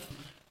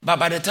 But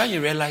by the time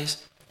you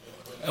realize,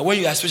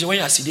 especially when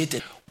you are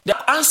sedated,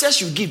 the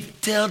answers you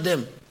give, tell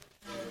them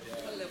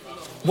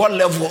what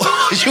level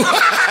you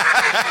are.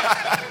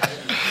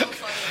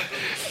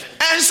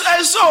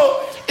 And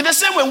so, in the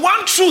same way,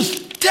 one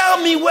truth,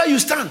 tell me where you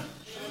stand.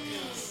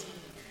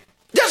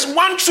 Just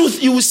one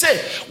truth you will say.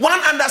 One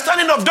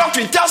understanding of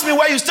doctrine tells me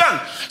where you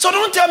stand. So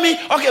don't tell me,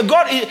 okay,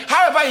 God,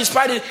 however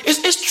inspired it,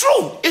 it's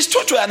true. It's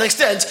true to an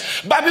extent.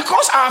 But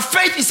because our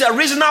faith is a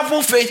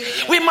reasonable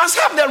faith, we must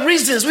have the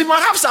reasons. We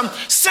must have some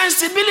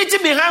sensibility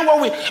behind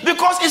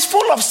because it's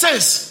full of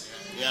sense.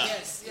 Yeah.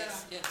 Yes.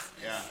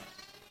 Yeah.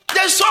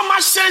 There's so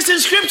much sense in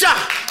scripture.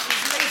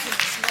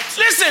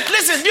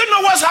 Listen. You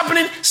know what's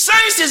happening?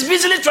 Science is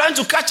busily trying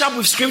to catch up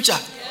with scripture.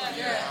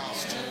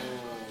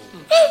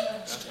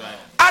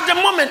 At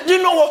the moment,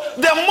 you know what?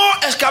 The more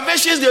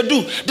excavations they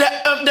do,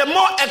 the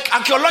more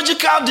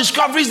archaeological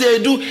discoveries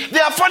they do, they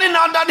are finding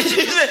out that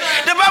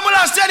the Bible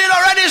has said it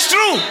already. It's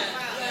true.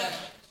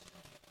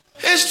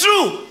 It's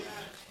true.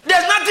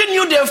 There's nothing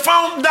new they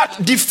found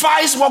that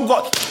defies what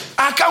God.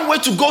 I can't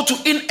wait to go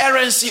to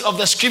inerrancy of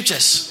the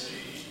scriptures.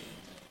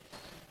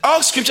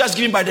 All scriptures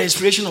given by the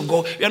inspiration of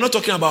God. We are not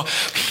talking about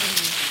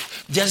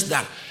just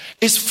that.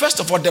 It's first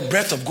of all the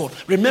breath of God.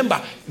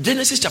 Remember,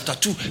 Genesis chapter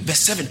 2, verse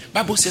 7,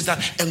 Bible says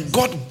that, and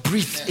God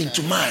breathed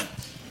into man,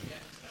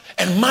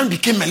 and man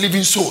became a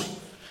living soul.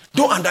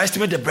 Don't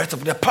underestimate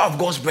the power of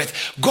God's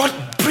breath. God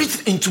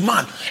breathed into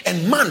man,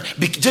 and man,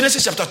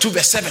 Genesis chapter 2,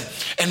 verse 7,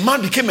 and man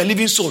became a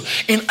living soul.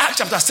 In Acts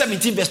chapter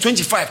 17, verse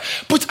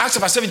 25, put Acts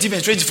chapter 17,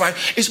 verse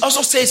 25, it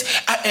also says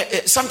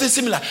something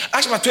similar.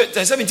 Acts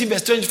chapter 17,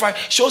 verse 25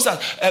 shows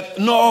that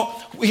no,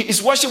 he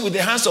is worshiped with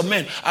the hands of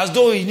men as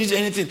though he needs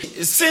anything.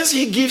 Since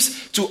he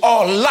gives to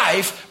all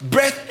life,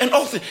 breath, and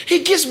all things,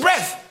 he gives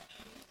breath.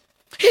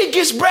 He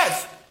gives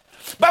breath.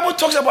 Bible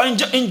talks about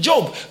in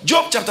Job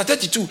chapter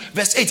 32,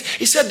 verse 8.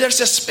 He said,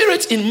 there's a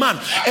spirit in man,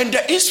 and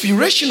the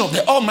inspiration of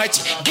the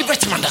Almighty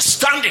giveth him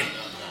understanding.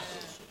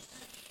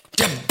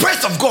 The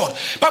breath of God.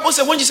 Bible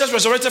said when Jesus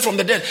resurrected from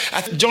the dead,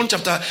 at John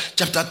chapter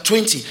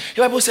 20,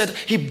 the Bible said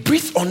he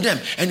breathed on them,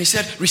 and he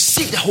said,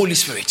 receive the Holy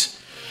Spirit.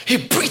 He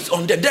breathed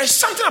on them. There's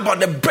something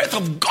about the breath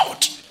of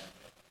God.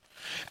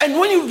 And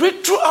when you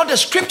read throughout the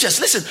scriptures,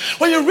 listen,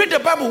 when you read the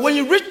Bible, when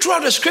you read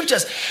throughout the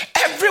scriptures,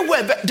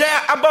 everywhere, there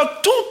are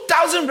about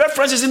 2,000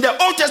 references in the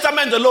Old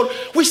Testament alone,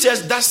 which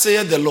says, thus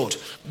saith the Lord.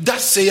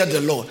 Thus saith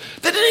the Lord.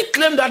 They didn't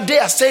claim that they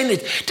are saying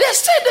it. They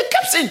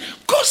kept saying,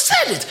 God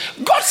said it.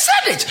 God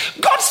said it.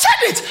 God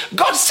said it.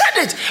 God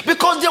said it.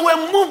 Because they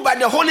were moved by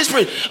the Holy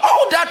Spirit.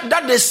 All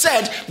that they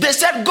said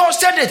God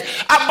said it.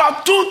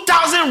 About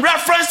 2,000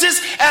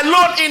 references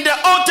alone in the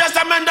Old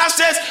Testament that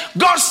says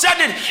God said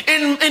it.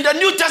 In the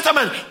New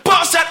Testament,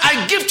 Paul said,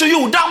 I give to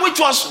you that which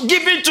was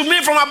given to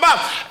me from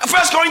above.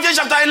 1 Corinthians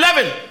chapter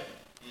 11.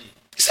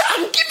 He said,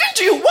 I'm giving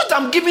to you. What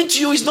I'm giving to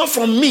you is not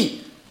from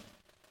me.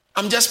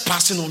 I'm just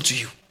passing on to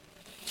you.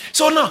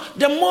 So now,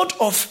 the mode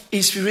of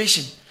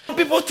inspiration.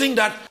 People think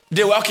that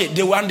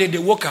one day they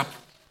woke up.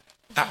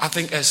 I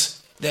think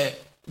as the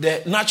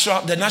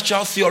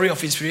natural theory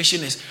of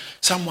inspiration is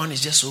someone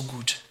is just so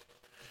good.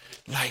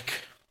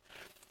 Like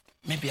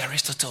maybe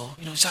Aristotle,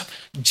 some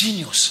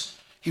genius.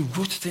 He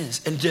wrote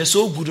things and they're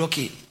so good,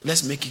 okay,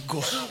 let's make it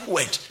go.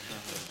 Wait.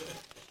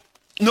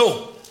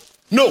 No.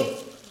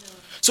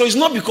 So it's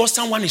not because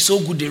someone is so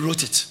good they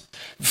wrote it.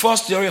 The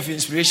first theory of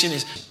inspiration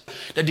is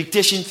the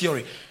dictation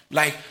theory.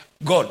 Like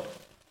God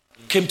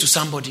came to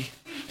somebody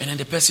and then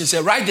the person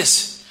said, write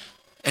this.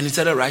 And he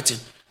started writing.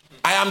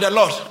 I am the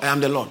Lord. I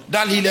am the Lord.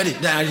 That he let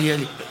it. That he let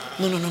it.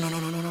 No.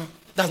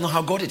 That's not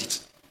how God did it.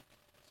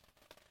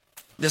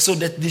 So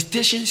the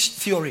dictation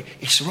theory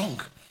is wrong.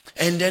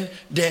 And then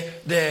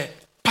the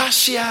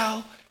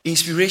partial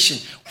inspiration,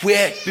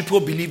 where people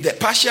believe that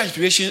partial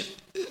inspiration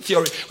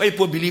theory, where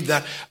people believe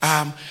that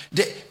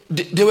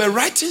they were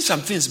writing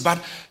some things,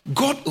 but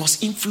God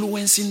was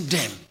influencing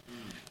them.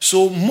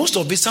 So most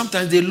of it,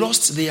 sometimes they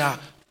lost their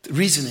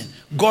reasoning.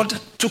 God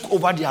took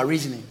over their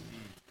reasoning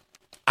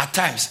at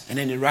times, and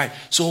then they write.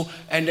 So,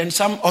 and then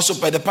some also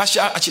by the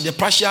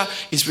partial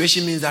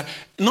inspiration means that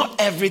not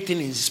everything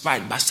is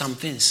inspired, but some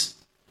things.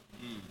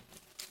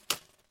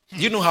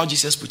 You know how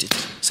Jesus put it,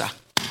 sir?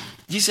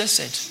 Jesus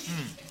said,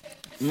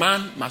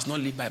 man must not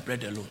live by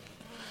bread alone,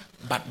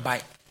 but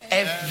by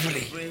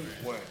every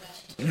word.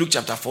 Luke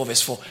chapter 4,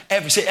 verse 4.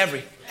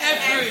 Every.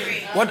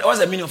 What's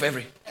the meaning of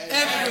every?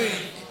 Every.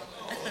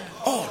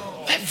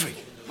 All. Every.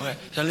 Okay.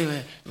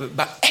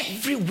 But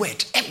every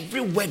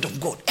word of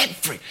God,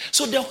 every.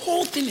 So the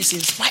whole thing is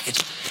inspired.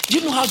 Do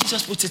you know how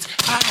Jesus puts it?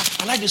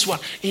 I like this one.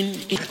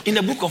 In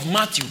the book of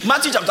Matthew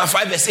chapter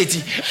 5, verse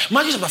 18.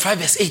 Matthew chapter 5,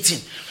 verse 18.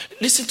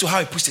 Listen to how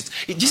he puts it.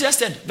 Jesus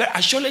said, very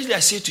assuredly I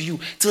say to you,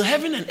 till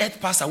heaven and earth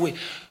pass away,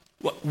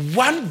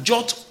 one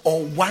jot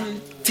or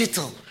one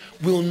tittle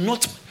will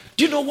not.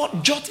 Do you know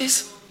what jot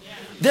is?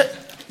 The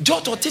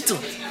jot or tittle.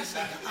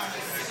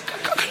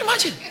 Can you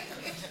imagine?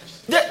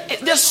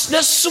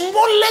 The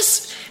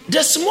smallest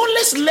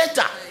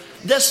letter,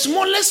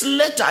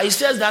 it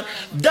says that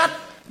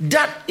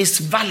is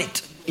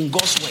valid in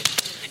God's word.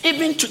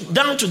 Even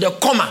down to the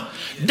comma,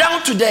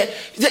 down to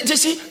you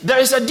see, there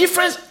is a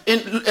difference in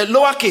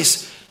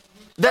lowercase.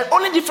 The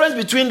only difference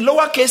between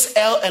lowercase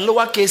l and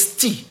lowercase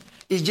t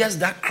is just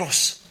that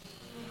cross,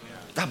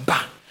 that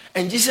bar.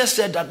 And Jesus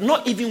said that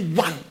not even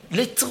one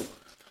little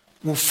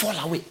will fall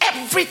away.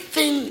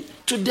 Everything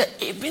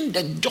even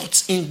the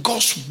dots in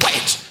God's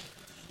word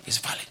is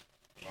valid.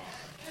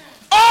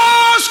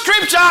 All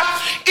scripture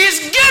is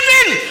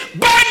given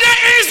by the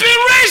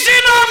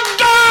inspiration of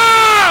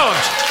God.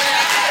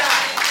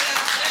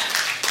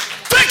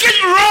 Take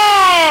it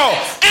raw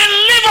and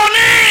live on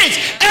it,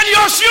 and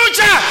your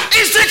future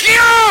is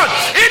secured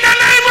in the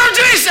name of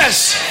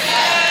Jesus.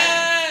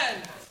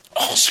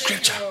 All All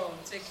scripture.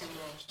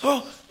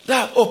 So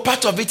that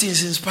part of it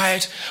is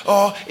inspired,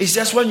 or it's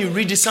just when you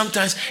read it,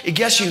 sometimes it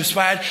gets you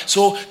inspired.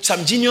 So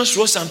some genius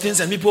wrote some things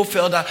and people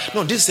felt that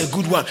no, this is a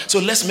good one, so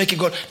let's make it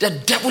God. The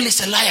devil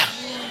is a liar.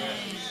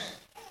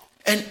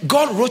 And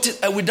God wrote it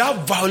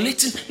without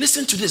violating.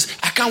 Listen to this.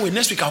 I can't wait.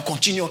 Next week I'll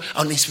continue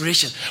on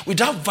inspiration.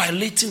 Without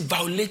violating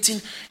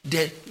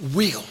the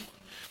will,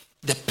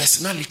 the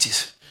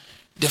personalities,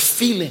 the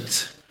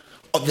feelings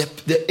of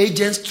the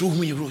agents through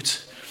whom he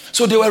wrote.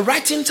 So they were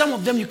writing, some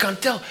of them you can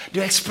tell, they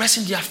were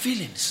expressing their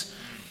feelings.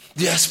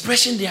 They were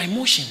expressing their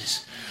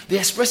emotions. They were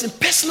expressing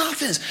personal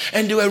things.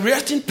 And they were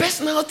writing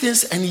personal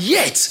things. And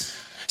yet,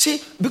 see,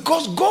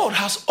 because God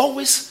has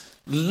always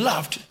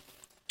loved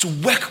to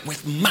work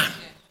with man.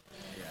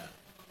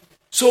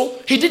 So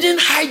he didn't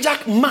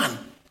hijack man.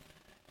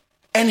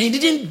 And he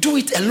didn't do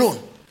it alone.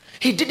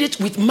 He did it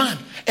with man.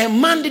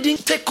 And man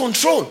didn't take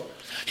control.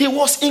 He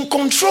was in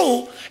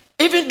control,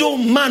 even though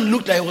man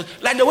looked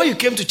like the way you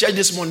came to church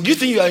this morning. Do you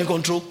think you are in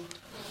control?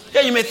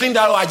 Yeah, you may think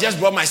that, I just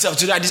brought myself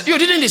to that. You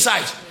didn't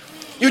decide.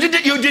 You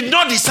did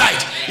not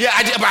decide. Yeah,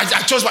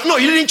 I chose. No,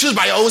 you didn't choose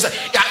by your own side.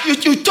 Yeah,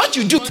 you thought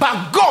you do,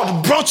 but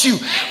God brought you.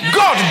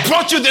 God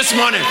brought you this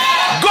morning.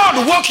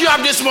 God woke you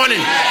up this morning.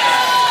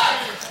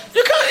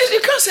 You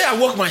can't say I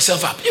woke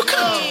myself up. You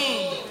can't.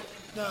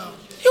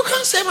 You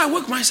can't say I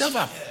woke myself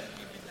up.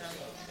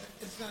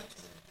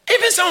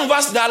 Even some of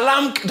us, the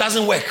alarm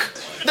doesn't work.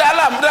 The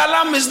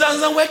alarm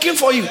isn't working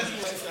for you.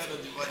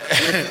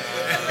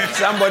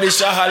 Somebody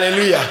shout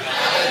hallelujah.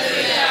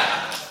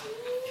 Hallelujah.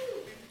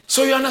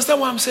 So you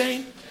understand what I'm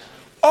saying?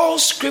 All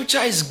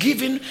scripture is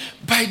given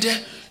by the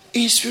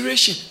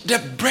inspiration, the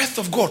breath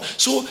of God.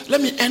 So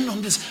let me end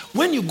on this.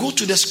 When you go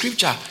to the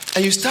scripture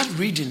and you start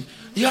reading,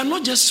 you are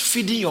not just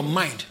feeding your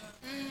mind.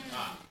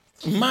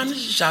 Man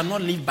shall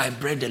not live by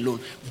bread alone,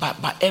 but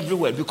by every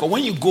word. Because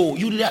when you go,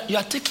 you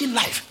are taking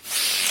life.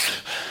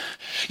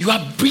 You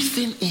are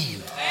breathing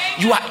in.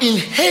 You are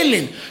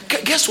inhaling.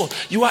 Guess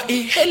what? You are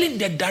inhaling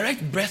the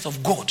direct breath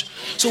of God.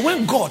 So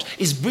when God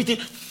is breathing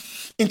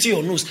into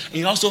your nose, and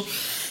you also...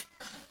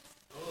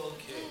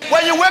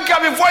 When you wake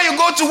up, before you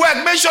go to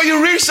work, make sure you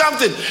read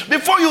something.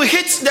 Before you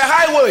hit the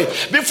highway,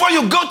 before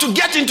you go to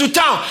get into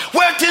town,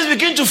 where things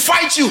begin to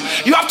fight you,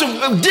 you have to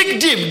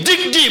dig deep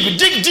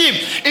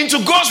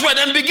into God's word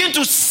and begin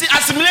to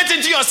assimilate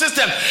into your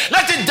system.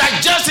 Let it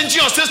digest into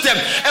your system.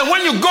 And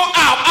when you go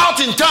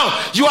out in town,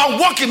 you are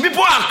walking.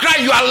 People are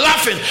crying, you are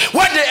laughing.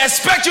 When they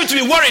expect you to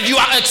be worried,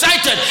 you are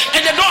excited.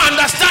 And they don't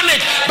understand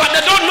it, but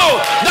they don't know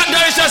that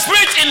there is a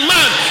spirit in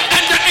man,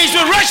 and the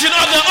inspiration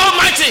of the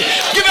Almighty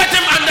giveth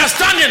him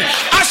understanding.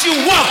 As you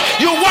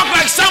walk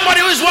like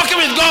somebody who is walking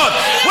with God.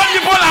 When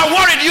people are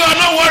worried, you are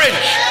not worried.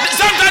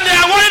 Sometimes they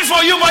are worried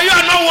for you, but you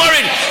are not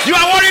worried. You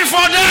are worried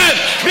for them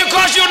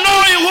because you know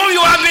in whom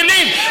you have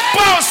believed.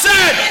 Paul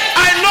said,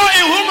 I know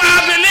in whom I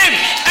have believed,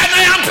 and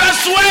I am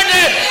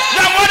persuaded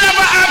that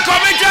whatever I have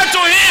committed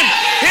to him,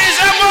 he is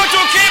able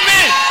to keep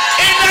me.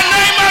 In the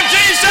name of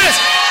Jesus,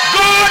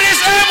 God is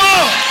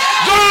able.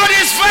 God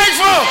is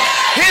faithful.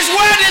 His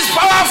word is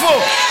powerful.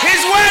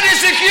 His word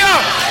is secure.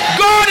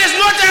 God is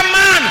not a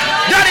man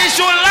that he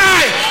should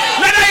lie.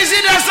 Neither is he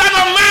the son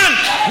of man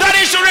that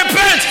he should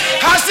repent.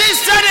 Has he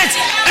said it,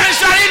 and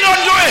shall he not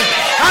do it?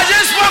 Has he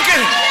spoken,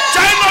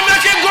 shall he not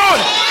make it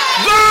good?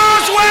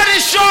 God's word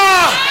is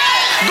sure.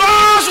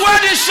 God's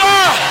word is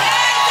sure.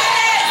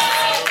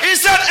 He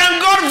said, and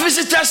God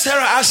visited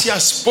Sarah as he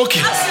has spoken.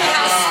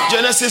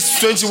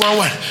 Genesis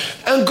 21:1.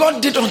 And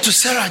God did unto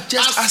Sarah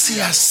just as he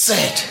has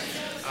said.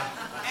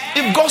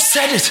 If God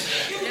said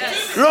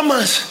it,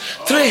 Romans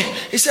 3,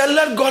 he said,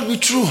 let God be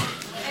true.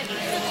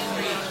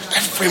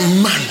 Every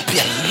man be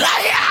a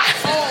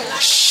liar.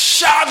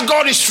 Shout,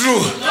 God is true.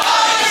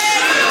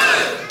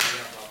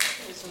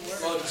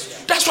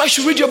 That's why you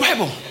should read your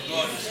Bible.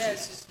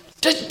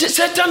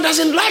 Satan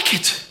doesn't like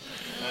it.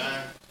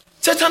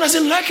 Satan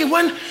doesn't like it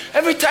when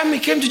every time he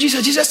came to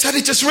Jesus, Jesus said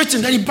it is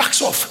written, then he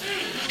backs off.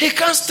 He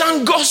can't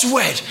stand God's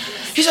word.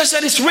 He just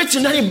said it's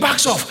written, then he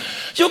backs off.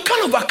 You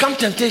can't overcome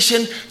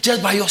temptation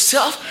just by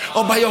yourself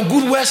or by your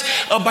good words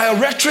or by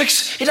your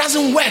rhetorics. It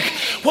doesn't work.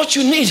 What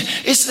you need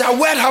is the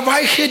word have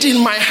I hid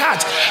in my heart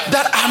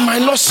that I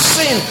might not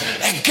sin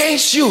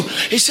against you.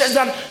 He says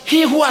that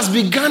he who has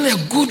begun a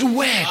good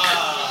work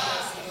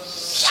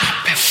shall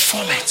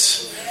perform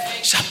it.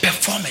 Shall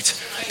perform it.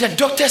 The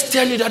doctors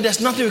tell you that there's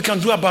nothing we can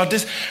do about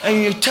this,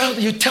 and you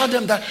tell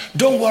them that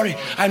don't worry,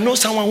 I know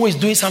someone who is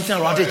doing something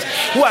about it,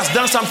 who has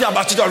done something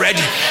about it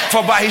already.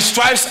 For by his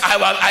stripes I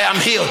am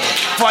healed.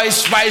 By his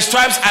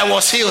stripes I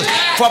was healed.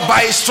 For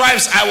by his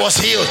stripes I was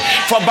healed.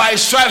 For by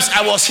his stripes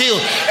I was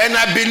healed. And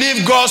I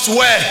believe God's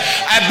word.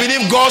 I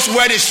believe God's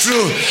word is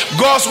true.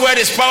 God's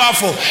word is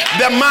powerful.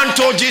 The man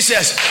told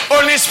Jesus,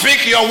 only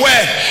speak your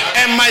word,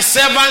 and my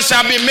servant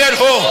shall be made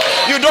whole.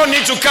 You don't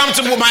need to come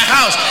to my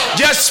house.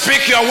 Just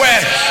speak your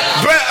word.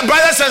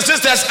 Brothers and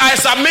sisters, I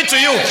submit to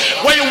you,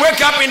 when you wake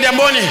up in the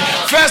morning,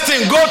 first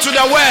thing, go to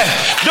the word.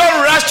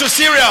 Don't rush to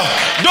cereal.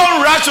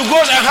 Don't rush to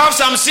go and have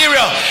some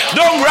cereal.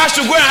 Don't rush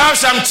to go and have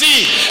some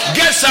tea.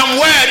 Get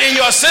some word in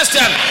your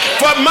system.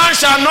 For man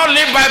shall not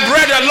live by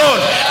bread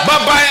alone,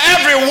 but by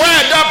every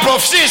word that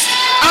proceeds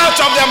out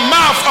of the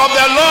mouth of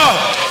the Lord.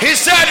 He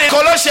said in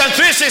Colossians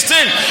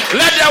 3:16,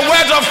 let the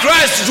word of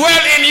Christ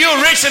dwell in you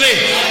richly.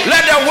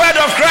 Let the word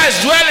of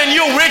Christ dwell in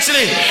you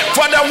richly.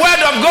 For the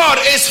word of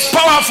God is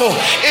powerful,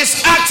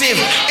 is active,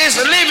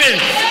 is living,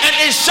 and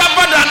is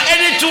sharper than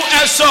any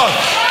two-edged sword,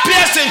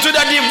 piercing to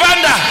the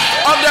divider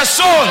of the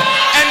soul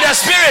and the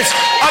spirit,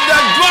 of the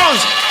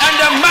bones and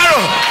the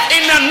marrow,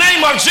 in the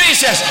name of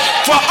Jesus.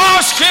 For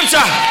all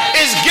scripture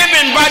is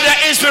given by the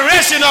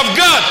inspiration of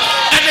God,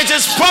 and it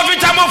is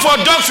profitable for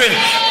doctrine,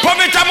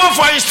 profitable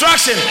for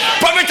instruction,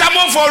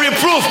 profitable for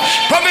reproof,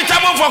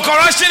 profitable for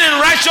correction in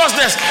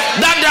righteousness,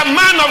 that the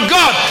man of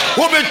God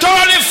will be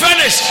thoroughly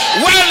furnished,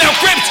 well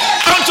equipped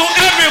unto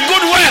every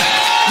good work.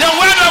 The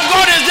word of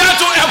God is there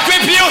to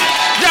equip you.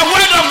 The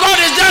word of God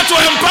is there to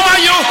empower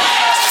you.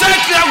 Seek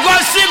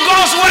God, seek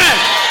God's word.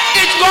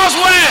 It goes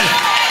well.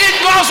 It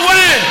goes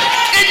well.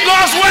 It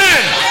goes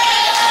well.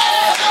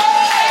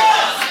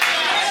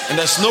 And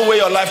there's no way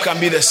your life can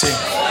be the same.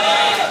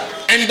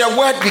 And the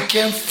word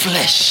became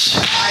flesh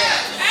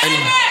and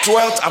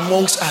dwelt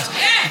amongst us.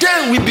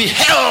 Then we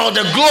beheld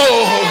the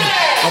glory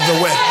of the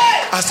word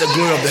as the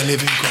glory of the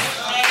living God.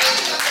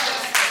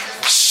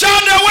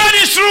 Shout, the word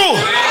is true.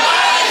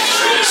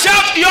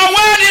 Shout, your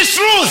word is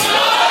truth.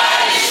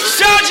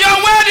 Shout, your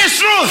word is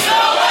truth.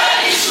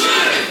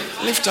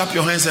 Lift up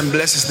your hands and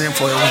bless his name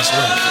for your word.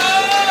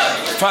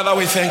 Father,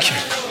 we thank you.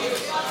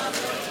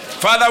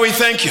 Father, we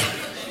thank you.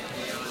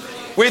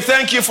 We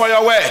thank you for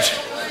your word.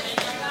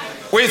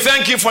 We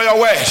thank you for your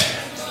word.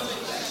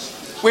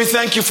 We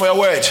thank you for your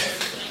word.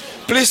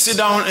 Please sit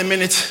down a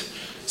minute.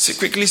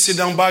 Quickly sit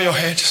down, bow your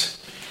head.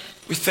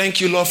 We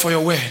thank you, Lord, for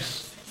your word.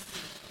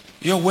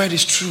 Your word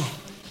is true.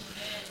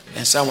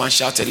 And someone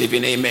shout a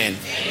living amen.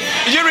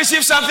 Did you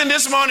receive something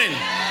this morning?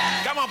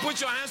 Come on, put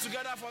your hands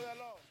together for the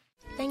Lord.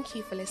 Thank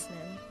you for listening.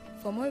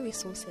 For more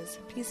resources,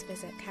 please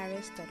visit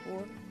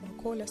caris.org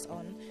or call us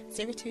on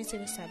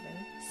 0207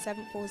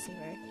 740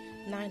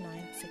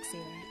 9960.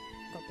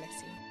 God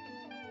bless you.